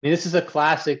 I mean, this is a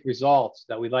classic result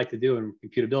that we like to do in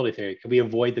computability theory. Can we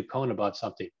avoid the cone above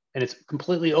something? And it's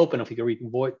completely open if we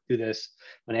can do this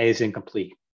when A is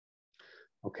incomplete.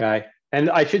 Okay, and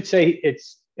I should say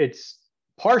it's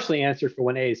partially answered for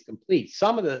when A is complete.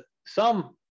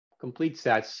 Some complete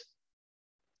sets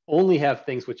only have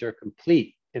things which are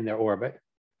complete in their orbit,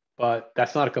 but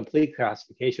that's not a complete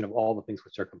classification of all the things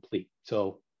which are complete.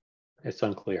 So it's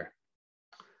unclear.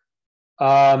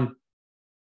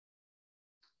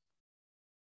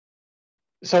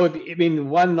 So it'd be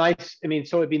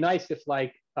nice if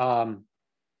like, well,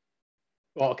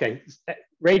 okay,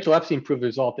 Rachel Epstein proved the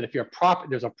result that if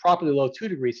there's a properly low 2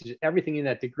 degree, so everything in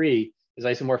that degree is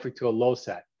isomorphic to a low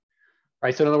set,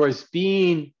 right? So in other words,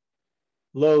 being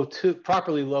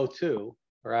properly low 2,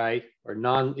 right, or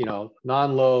non-low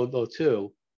low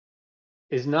 2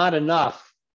 is not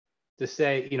enough to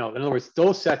say, in other words,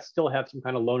 those sets still have some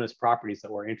kind of lowness properties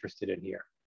that we're interested in here.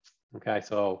 Okay,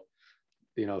 so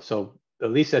so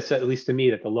at least to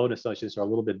me that the lowness notions are a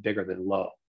little bit bigger than low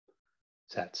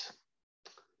sets.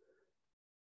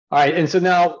 All right, and so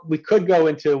now we could go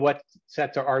into what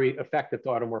sets are effective to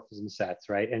automorphism sets,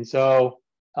 right? And so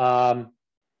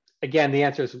again, the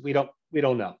answer is we don't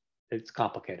know. It's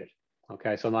complicated.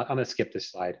 Okay, so I'm going to skip this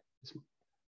slide.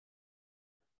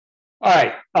 All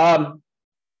right. All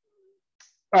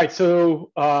right.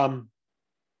 So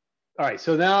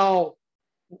now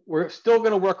we're still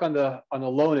going to work on the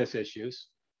lowness issues.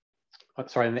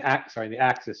 The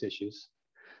axis issues.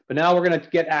 But now we're going to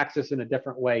get axis in a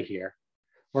different way here.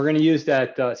 We're going to use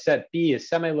that set B is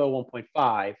semi-low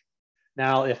 1.5.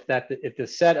 Now, if the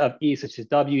set of E such as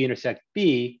W intersect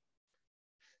B,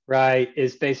 right,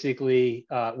 is basically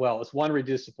it's one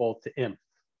reducible to inf.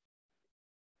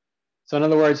 So in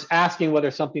other words, asking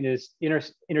whether something is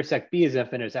intersect B is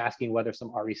infinite is asking whether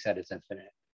some RE set is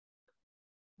infinite.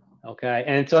 Okay,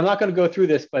 and so I'm not going to go through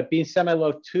this, but being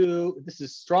semi-low 2, this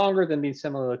is stronger than being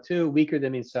semi-low 2, weaker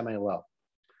than being semi-low.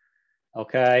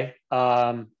 Okay,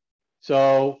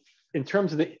 so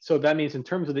that means in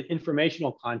terms of the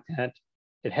informational content,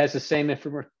 it has the same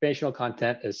informational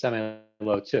content as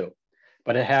semi-low 2,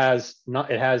 but you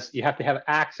have to have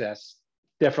access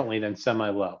differently than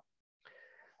semi-low.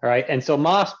 All right, and so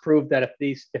Moss proved that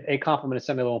if A complement is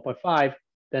semi-low 1.5,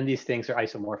 then these things are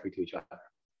isomorphic to each other.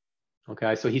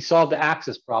 Okay, so he solved the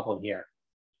axis problem here,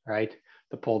 right,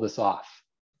 to pull this off.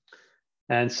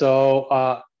 And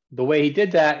so the way he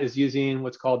did that is using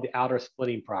what's called the outer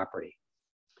splitting property.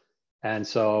 And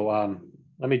so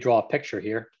let me draw a picture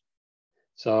here.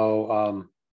 So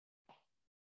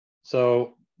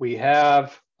so we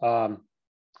have over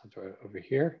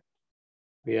here.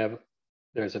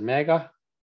 There's omega.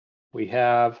 We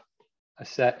have a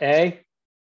set A,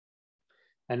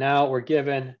 and now we're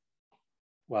given.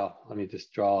 Well, let me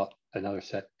just draw another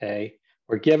set A.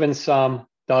 We're given some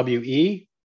WE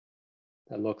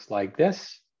that looks like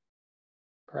this,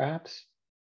 perhaps.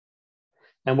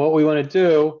 And what we want to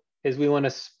do is we want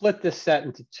to split this set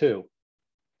into two.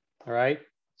 All right.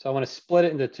 So I want to split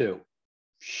it into two,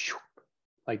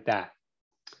 like that.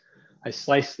 I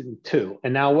sliced it in two.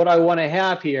 And now what I want to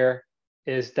have here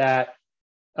is that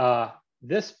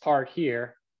this part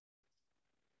here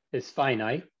is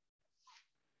finite.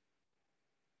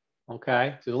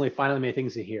 Okay, so there's only finitely many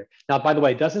things in here. Now, by the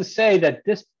way, it doesn't say that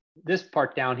this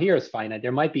part down here is finite.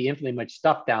 There might be infinitely much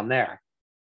stuff down there,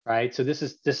 right? So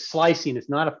this slicing is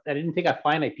not I didn't take a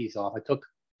finite piece off. I took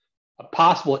a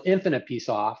possible infinite piece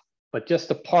off, but just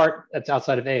the part that's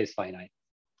outside of A is finite.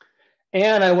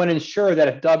 And I want to ensure that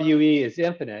if WE is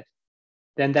infinite,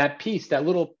 then that piece, that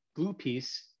little blue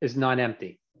piece, is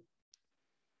non-empty.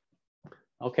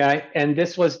 Okay, and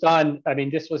this was done,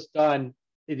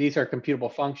 these are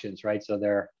computable functions, right?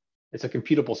 So it's a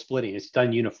computable splitting. It's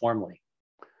done uniformly.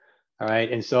 All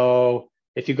right, and so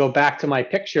if you go back to my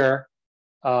picture,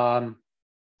 okay,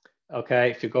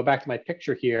 if you go back to my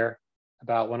picture here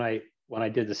about when I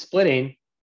did the splitting,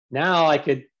 now I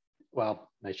could, well,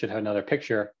 I should have another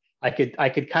picture. I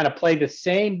could kind of play the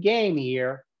same game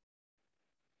here,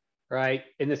 right?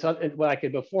 In this, what I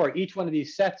could before, each one of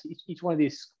these sets, each one of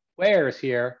these squares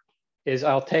here is in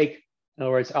other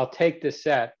words, I'll take this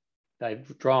set that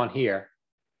I've drawn here.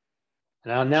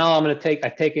 And now I'm going to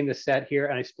I've taken this set here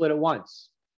and I split it once.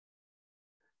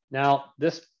 Now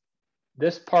this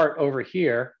part over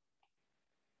here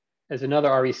is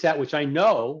another RE set, which I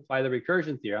know by the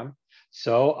recursion theorem.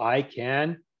 So I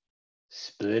can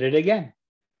split it again.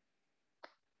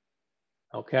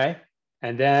 Okay.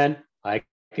 And then I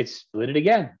could split it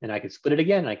again, and I could split it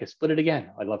again, and I could split it again.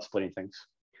 I love splitting things,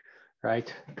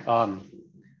 right?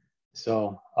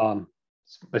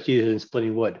 Much easier than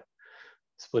splitting wood,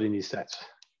 splitting these sets.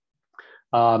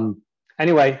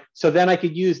 Anyway, so then I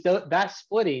could use that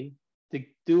splitting to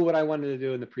do what I wanted to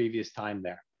do in the previous time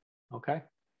there. Okay.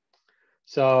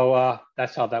 So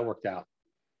that's how that worked out.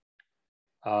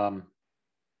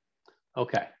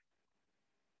 Okay.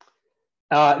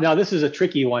 Now this is a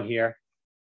tricky one here.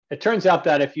 It turns out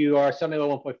that if you are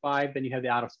semi-low 1.5, then you have the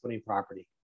out of splitting property.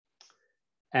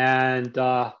 And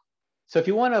so if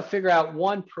you want to figure out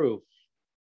one proof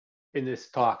in this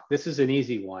talk, this is an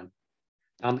easy one.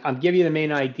 I'm giving you the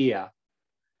main idea,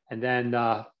 and then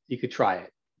you could try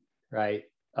it, right?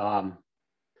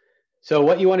 So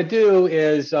what you want to do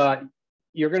is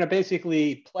you're going to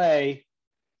basically play,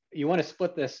 you want to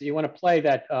split this, you want to play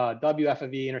that WF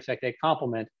of E intersect A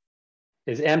complement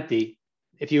is empty.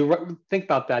 If you think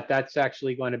about that, that's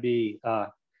actually going to be, and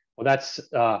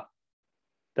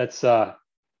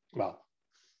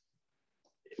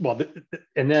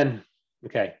then,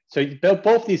 okay. So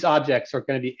both these objects are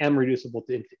going to be M reducible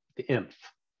to inf.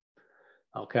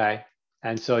 Okay.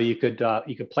 And so you could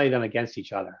play them against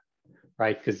each other,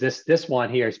 right? Because this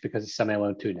one here is because of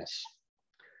semi-low two-ness.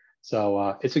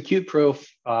 So it's a cute proof.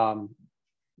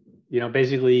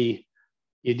 Basically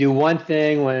you do one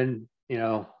thing when,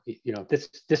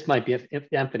 this might be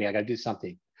empty. I got to do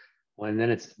something. And then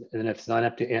it's not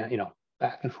empty,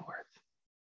 back and forth.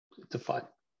 It's a fun.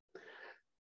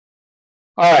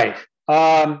 All right.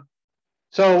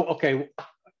 So, okay.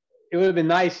 It would have been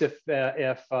nice if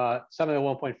some of the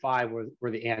 1.5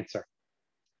 were the answer.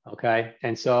 Okay.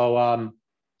 And so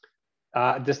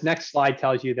this next slide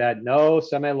tells you that no,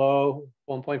 semi-low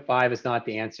 1.5 is not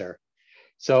the answer.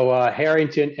 So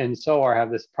Harrington and Soar have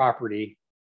this property,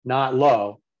 not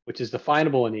low, which is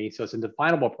definable in E. So it's a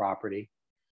definable property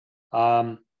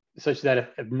such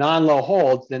that if non-low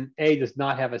holds, then A does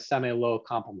not have a semi-low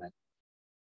complement.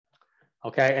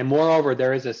 Okay, and moreover,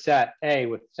 there is a set A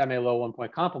with semi-low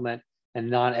 1-point complement and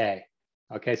non-A.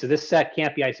 Okay, so this set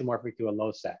can't be isomorphic to a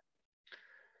low set.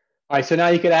 All right, so now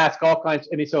you could ask all kinds.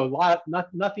 So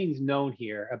nothing's known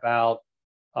here about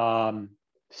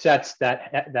sets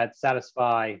that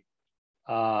satisfy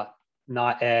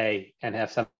not A and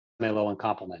have semi-low in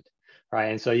complement,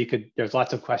 right? And so there's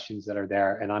lots of questions that are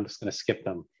there, and I'm just going to skip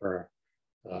them for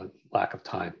lack of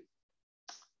time.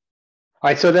 All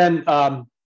right, so then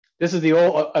this is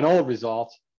an old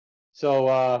result.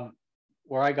 So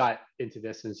where I got into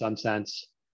this in some sense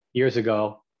years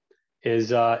ago,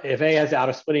 is if A has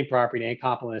outer splitting property and A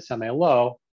complement is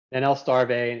semi-low, then L star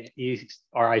of A and E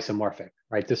are isomorphic,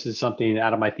 right? This is something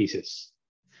out of my thesis.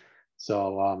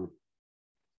 So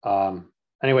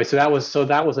anyway, so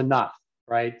that was enough,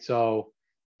 right? So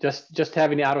just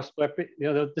having the outer split,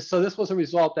 so this was a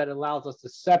result that allows us to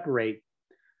separate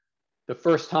the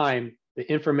first time the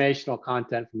informational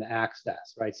content from the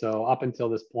access, right? So up until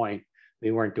this point,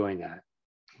 we weren't doing that,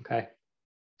 okay?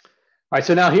 All right,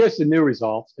 so now here's the new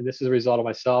results. And this is a result of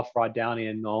myself, Rod Downey,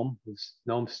 and Noam.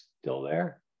 Noam's still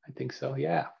there? I think so,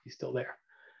 yeah, he's still there.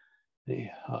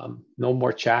 No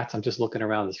more chats, I'm just looking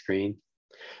around the screen.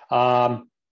 And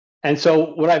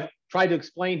so what I've tried to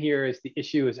explain here is the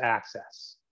issue is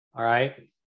access, all right?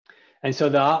 And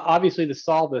so obviously to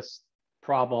solve this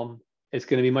problem, it's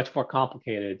going to be much more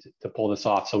complicated to pull this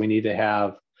off. So we need to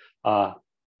have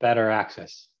better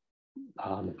access.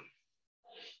 Or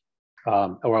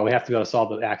we have to be able to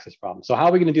solve the access problem. So how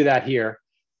are we going to do that here?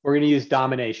 We're going to use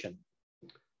domination.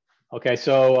 Okay,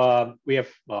 so we have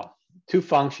two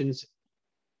functions.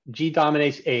 G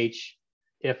dominates H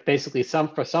if basically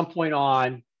for some point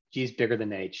on, G is bigger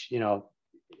than H. You know,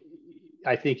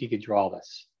 I think you could draw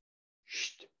this.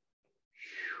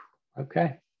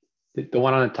 Okay, the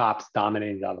one on the top is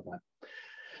dominating the other one.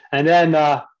 And then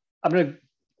I'm gonna,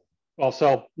 well,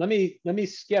 so let me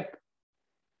skip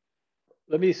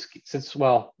the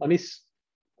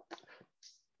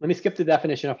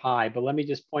definition of high, but let me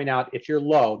just point out, if you're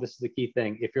low, this is the key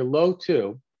thing. If you're low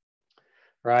too,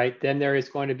 right, then there is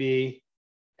going to be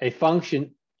a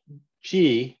function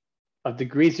G of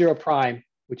degree 0 prime,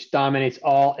 which dominates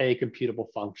all A computable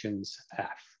functions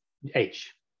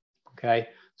H, okay?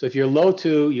 So if you're low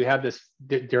 2, you have this,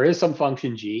 there is some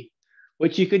function G,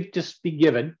 which you could just be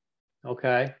given,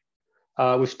 okay?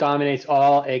 Which dominates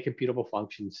all A computable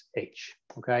functions H,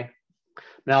 okay?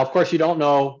 Now, of course, you don't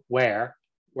know where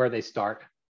they start,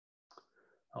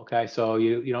 okay? So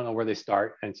you don't know where they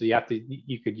start, and so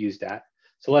you could use that.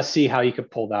 So let's see how you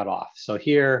could pull that off. So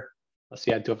here, let's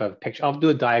see, I do have a picture. I'll do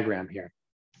a diagram here.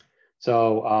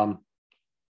 So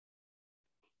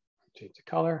change the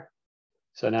color.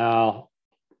 So now,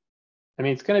 I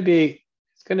mean, it's going to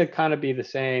kind of be the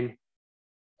same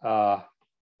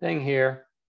thing here.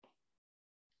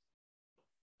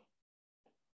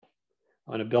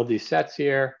 I'm going to build these sets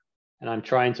here, and I'm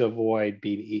trying to avoid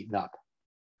being eaten up.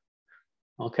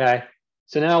 Okay.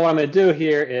 So now what I'm going to do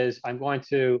here is I'm going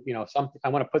to, I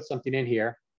want to put something in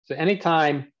here. So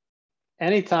anytime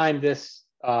this,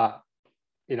 I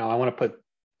want to put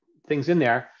things in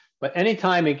there, but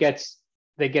anytime they get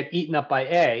eaten up by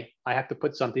A, I have to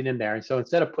put something in there. And so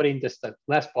instead of putting just a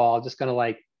less ball, I'm just going to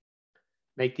like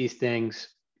make these things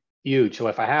huge. So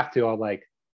if I have to, I'll like,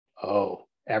 oh,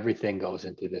 everything goes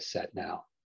into this set now.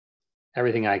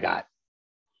 Everything I got,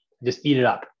 just eat it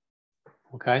up.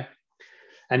 Okay.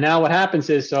 And now what happens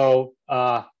is, so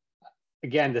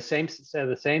again, the same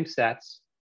sets.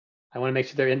 I want to make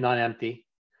sure they're non-empty.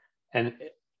 And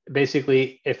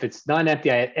basically, if it's non-empty,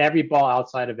 I add every ball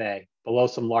outside of A below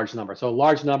some large number. So a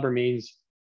large number means,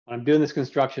 when I'm doing this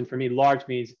construction, for me, large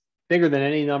means bigger than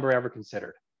any number ever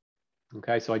considered.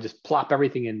 Okay, so I just plop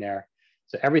everything in there.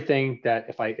 So everything that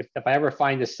if I ever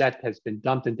find a set has been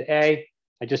dumped into A,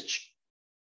 I just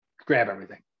grab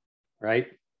everything, right?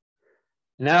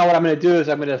 Now what I'm going to do is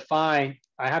I'm going to find,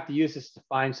 I have to use this to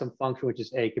find some function which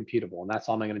is A computable, and that's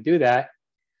how I'm going to do that.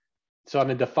 So I'm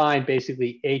going to define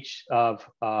basically H of,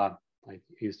 I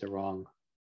used the wrong,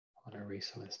 I want to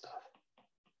erase some of this stuff.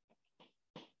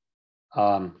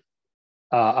 I'm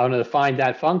going to define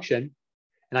that function,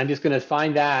 and I'm just going to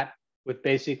find that with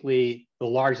basically the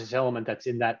largest element that's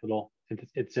in that little,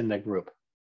 it's in the group. All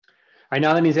right,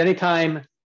 now that means anytime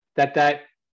that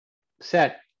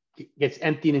set gets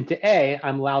emptied into A,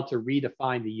 I'm allowed to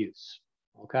redefine the use,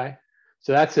 okay?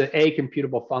 So that's an A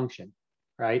computable function,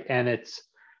 right? And it's,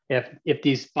 if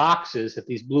these boxes, if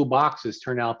these blue boxes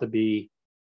turn out to be,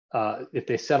 if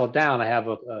they settle down, I have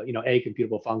a A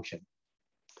computable function.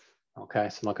 Okay,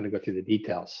 so I'm not going to go through the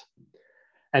details.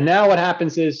 And now what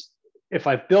happens is, if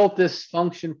I've built this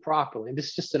function properly, and this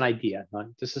is just an idea,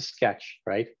 just a sketch,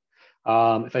 right?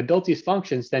 If I built these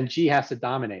functions, then G has to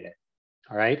dominate it,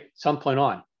 all right, some point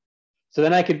on. So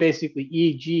then I could basically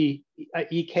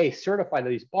EK certify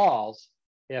these balls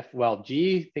if, well,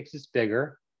 G thinks it's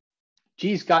bigger,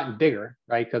 G's gotten bigger,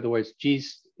 right? Because otherwise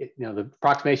G's, the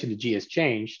approximation to G has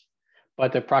changed,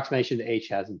 but the approximation to H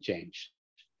hasn't changed.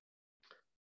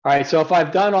 All right, so if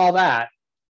I've done all that,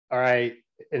 all right,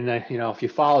 and then, if you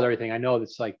followed everything, I know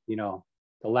it's like, the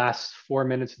last 4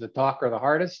 minutes of the talk are the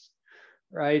hardest,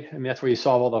 right? I mean, that's where you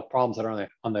solve all the problems that are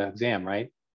on the exam,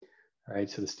 right? All right,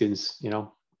 so the students,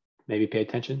 maybe pay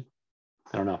attention.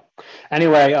 I don't know.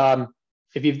 Anyway,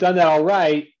 if you've done that all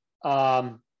right,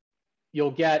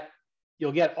 you'll get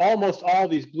almost all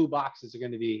these blue boxes are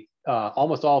going to be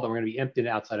almost all of them are going to be emptied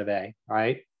outside of A,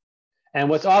 right? And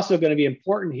what's also going to be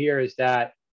important here is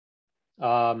that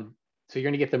so you're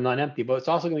going to get them non-empty, but what's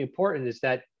also going to be important is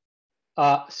that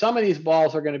some of these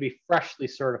balls are going to be freshly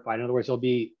certified. In other words, they'll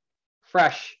be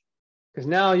fresh, because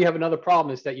now you have another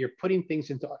problem is that you're putting things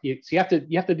into so you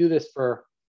have to do this for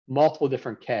multiple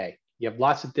different K. You have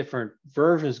lots of different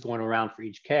versions going around for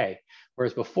each K,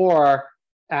 whereas before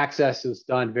access was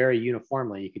done very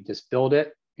uniformly. You could just build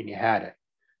it and you had it.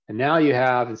 And now you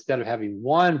have, instead of having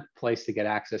one place to get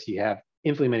access, you have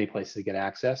infinitely many places to get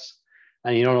access,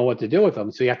 and you don't know what to do with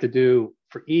them. So you have to do,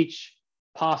 for each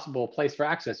possible place for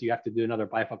access, you have to do another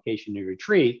bifurcation and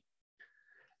retreat,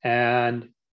 and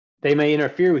they may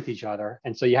interfere with each other.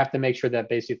 And so you have to make sure that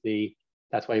basically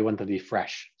that's why you want them to be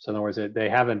fresh. So in other words, they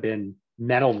haven't been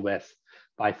meddled with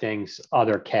by things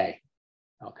other K.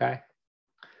 Okay.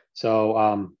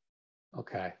 So,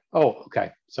 okay. Oh,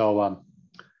 okay. So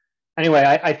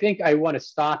anyway, I think I want to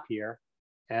stop here.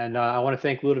 And I want to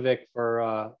thank Ludovic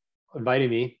for inviting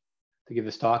me to give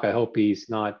this talk. I hope he's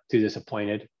not too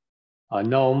disappointed.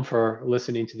 Noam for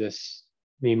listening to this,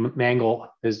 me mangle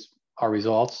our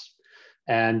results,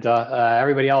 and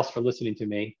everybody else for listening to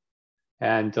me.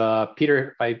 And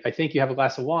Peter, I think you have a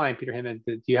glass of wine. Peter Hinman,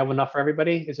 do you have enough for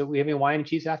everybody? Is it we having wine and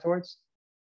cheese afterwards?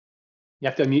 You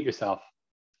have to unmute yourself.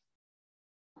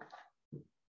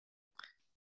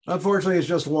 Unfortunately, it's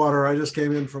just water. I just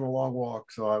came in from a long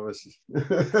walk, so I was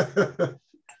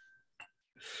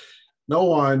no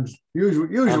wine.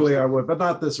 Usually I would, but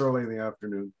not this early in the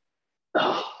afternoon.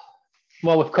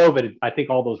 Well, with COVID, I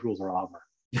think all those rules are over.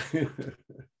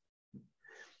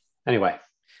 Anyway.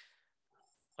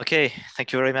 Okay,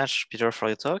 thank you very much, Peter, for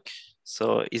your talk.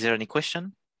 So is there any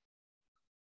question?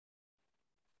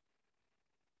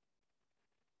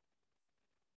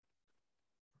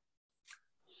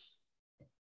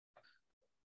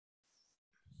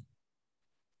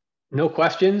 No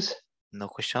questions? No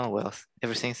question. Well,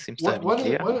 everything seems to have been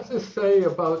clear. What does this say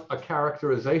about a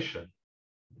characterization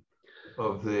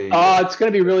of the? It's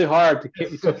going to be really hard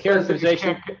to. So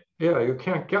characterization. You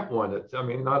can't get one. It's, I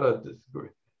mean, not a disagree.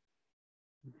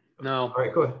 No. All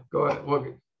right, go ahead. Well,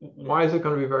 why is it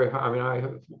going to be very hard? I mean, I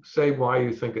say why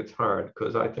you think it's hard,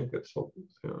 because I think it's, you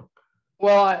know.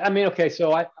 Well, I mean, okay,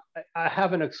 so I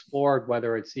haven't explored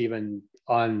whether it's even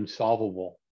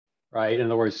unsolvable, right? In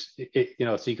other words,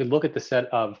 so you could look at the set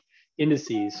of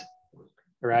indices,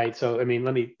 right? So I mean,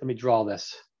 let me draw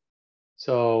this.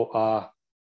 So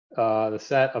the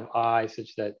set of I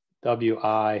such that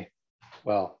Wi,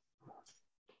 well,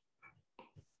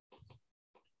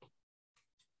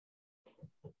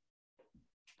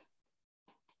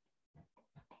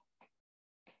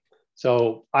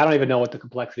 so I don't even know what the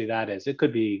complexity of that is. It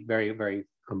could be very, very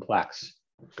complex.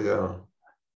 Yeah.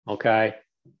 Okay.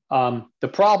 The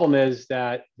problem is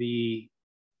that the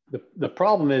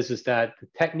problem is that the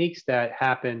techniques that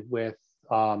happen with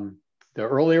the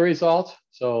earlier result,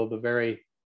 so the very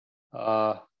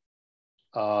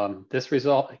this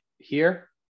result here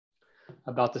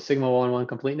about the sigma 1-1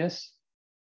 completeness.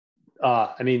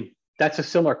 I mean, that's a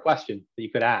similar question that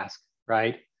you could ask,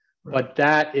 right? But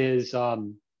that is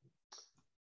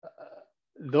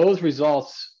those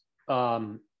results.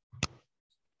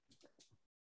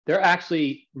 They're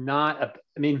actually not.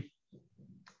 I mean,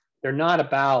 they're not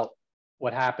about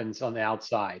what happens on the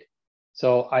outside.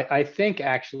 So I think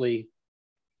actually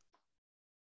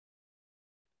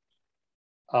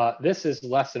this is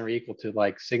less than or equal to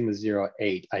like sigma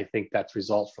 0.8. I think that's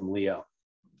results from Leo,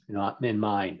 not in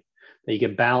mind. That you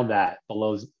can bound that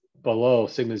below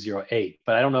sigma 0.8.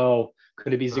 But I don't know.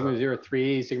 Could it be sigma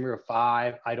 0.3, sigma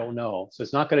 0.5? I don't know. So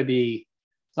it's not going to be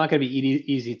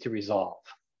easy to resolve.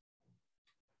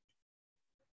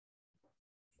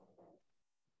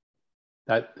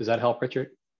 Does that help,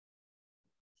 Richard?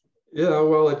 Yeah,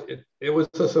 well, it was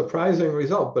a surprising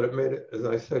result, but it made it, as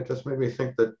I said, just made me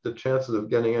think that the chances of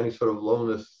getting any sort of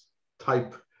lowness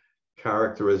type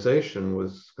characterization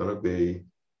was going to be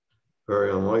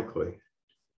very unlikely.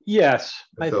 Yes,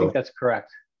 I think that's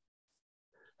correct.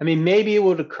 I mean, maybe it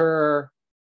would occur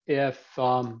if,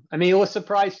 I mean, it was a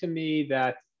surprise to me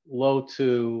that low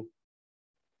 2,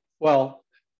 well,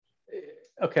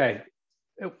 okay.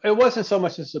 It wasn't so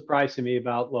much a surprise to me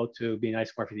about low 2 being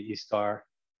isomorphic to E star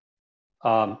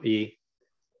E.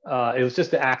 It was just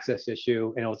the access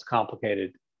issue, and it was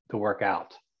complicated to work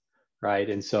out, right?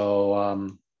 And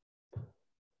so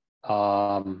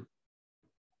I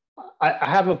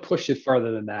haven't pushed it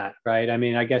further than that, right? I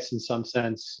mean, I guess in some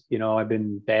sense, I've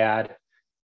been bad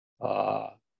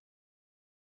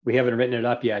we haven't written it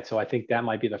up yet. So I think that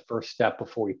might be the first step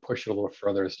before we push it a little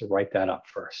further, is to write that up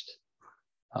first.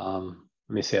 Let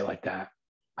me say it like that.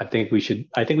 I think we should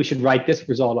write this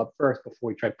result up first before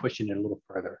we try pushing it a little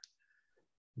further.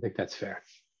 I think that's fair.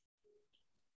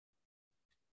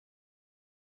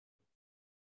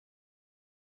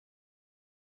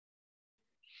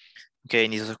 Okay,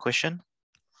 any other question?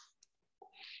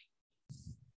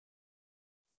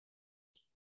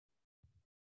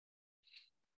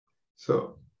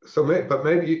 But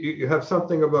maybe you have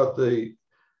something about the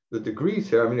degrees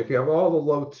here. I mean, if you have all the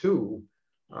low 2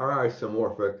 are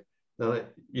isomorphic, then I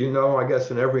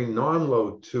guess in every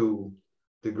non-low 2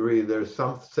 degree, there's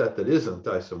some set that isn't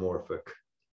isomorphic.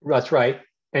 That's right.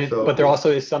 But there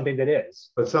also is something that is.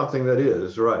 But something that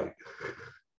is, right.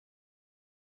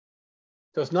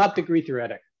 So it's not degree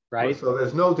theoretic, right? So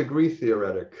there's no degree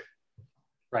theoretic.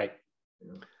 Right.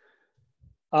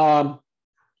 But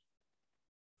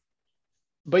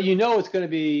it's going to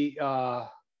be,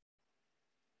 well,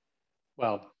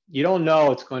 you don't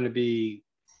know it's going to be,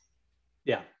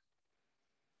 yeah.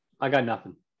 I got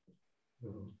nothing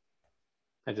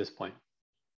at this point.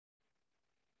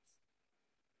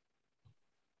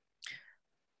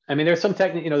 I mean, there's some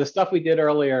technique, the stuff we did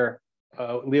earlier,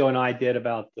 Leo and I did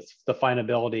about the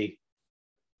definability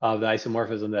of the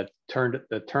isomorphism that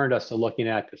turned us to looking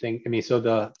at the thing. I mean, so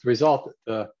the result,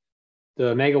 the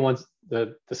mega ones,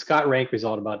 the Scott rank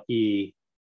result about E,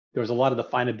 there was a lot of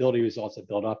definability results that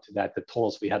built up to that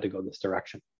told us we had to go this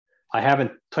direction. I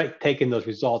haven't taken those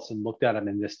results and looked at them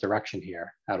in this direction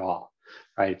here at all,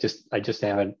 right? I just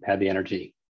haven't had the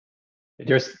energy.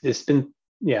 It's been,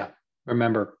 yeah,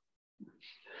 remember,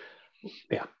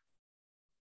 yeah.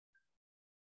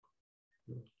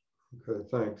 Okay,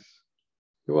 thanks.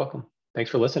 You're welcome.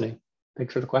 Thanks for listening.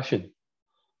 Thanks for the question.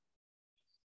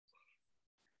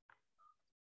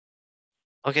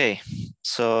 Okay,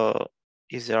 so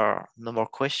if there are no more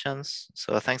questions,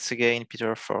 so thanks again,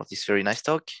 Peter, for this very nice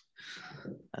talk.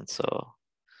 And so,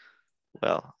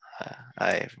 well,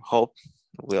 I hope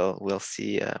we'll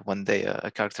see one day a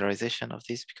characterization of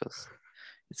this, because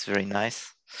it's very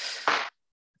nice.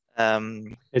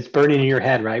 It's burning in your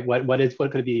head, right? What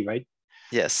could it be, right?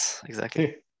 Yes,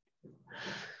 exactly.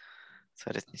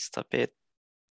 So let me stop it.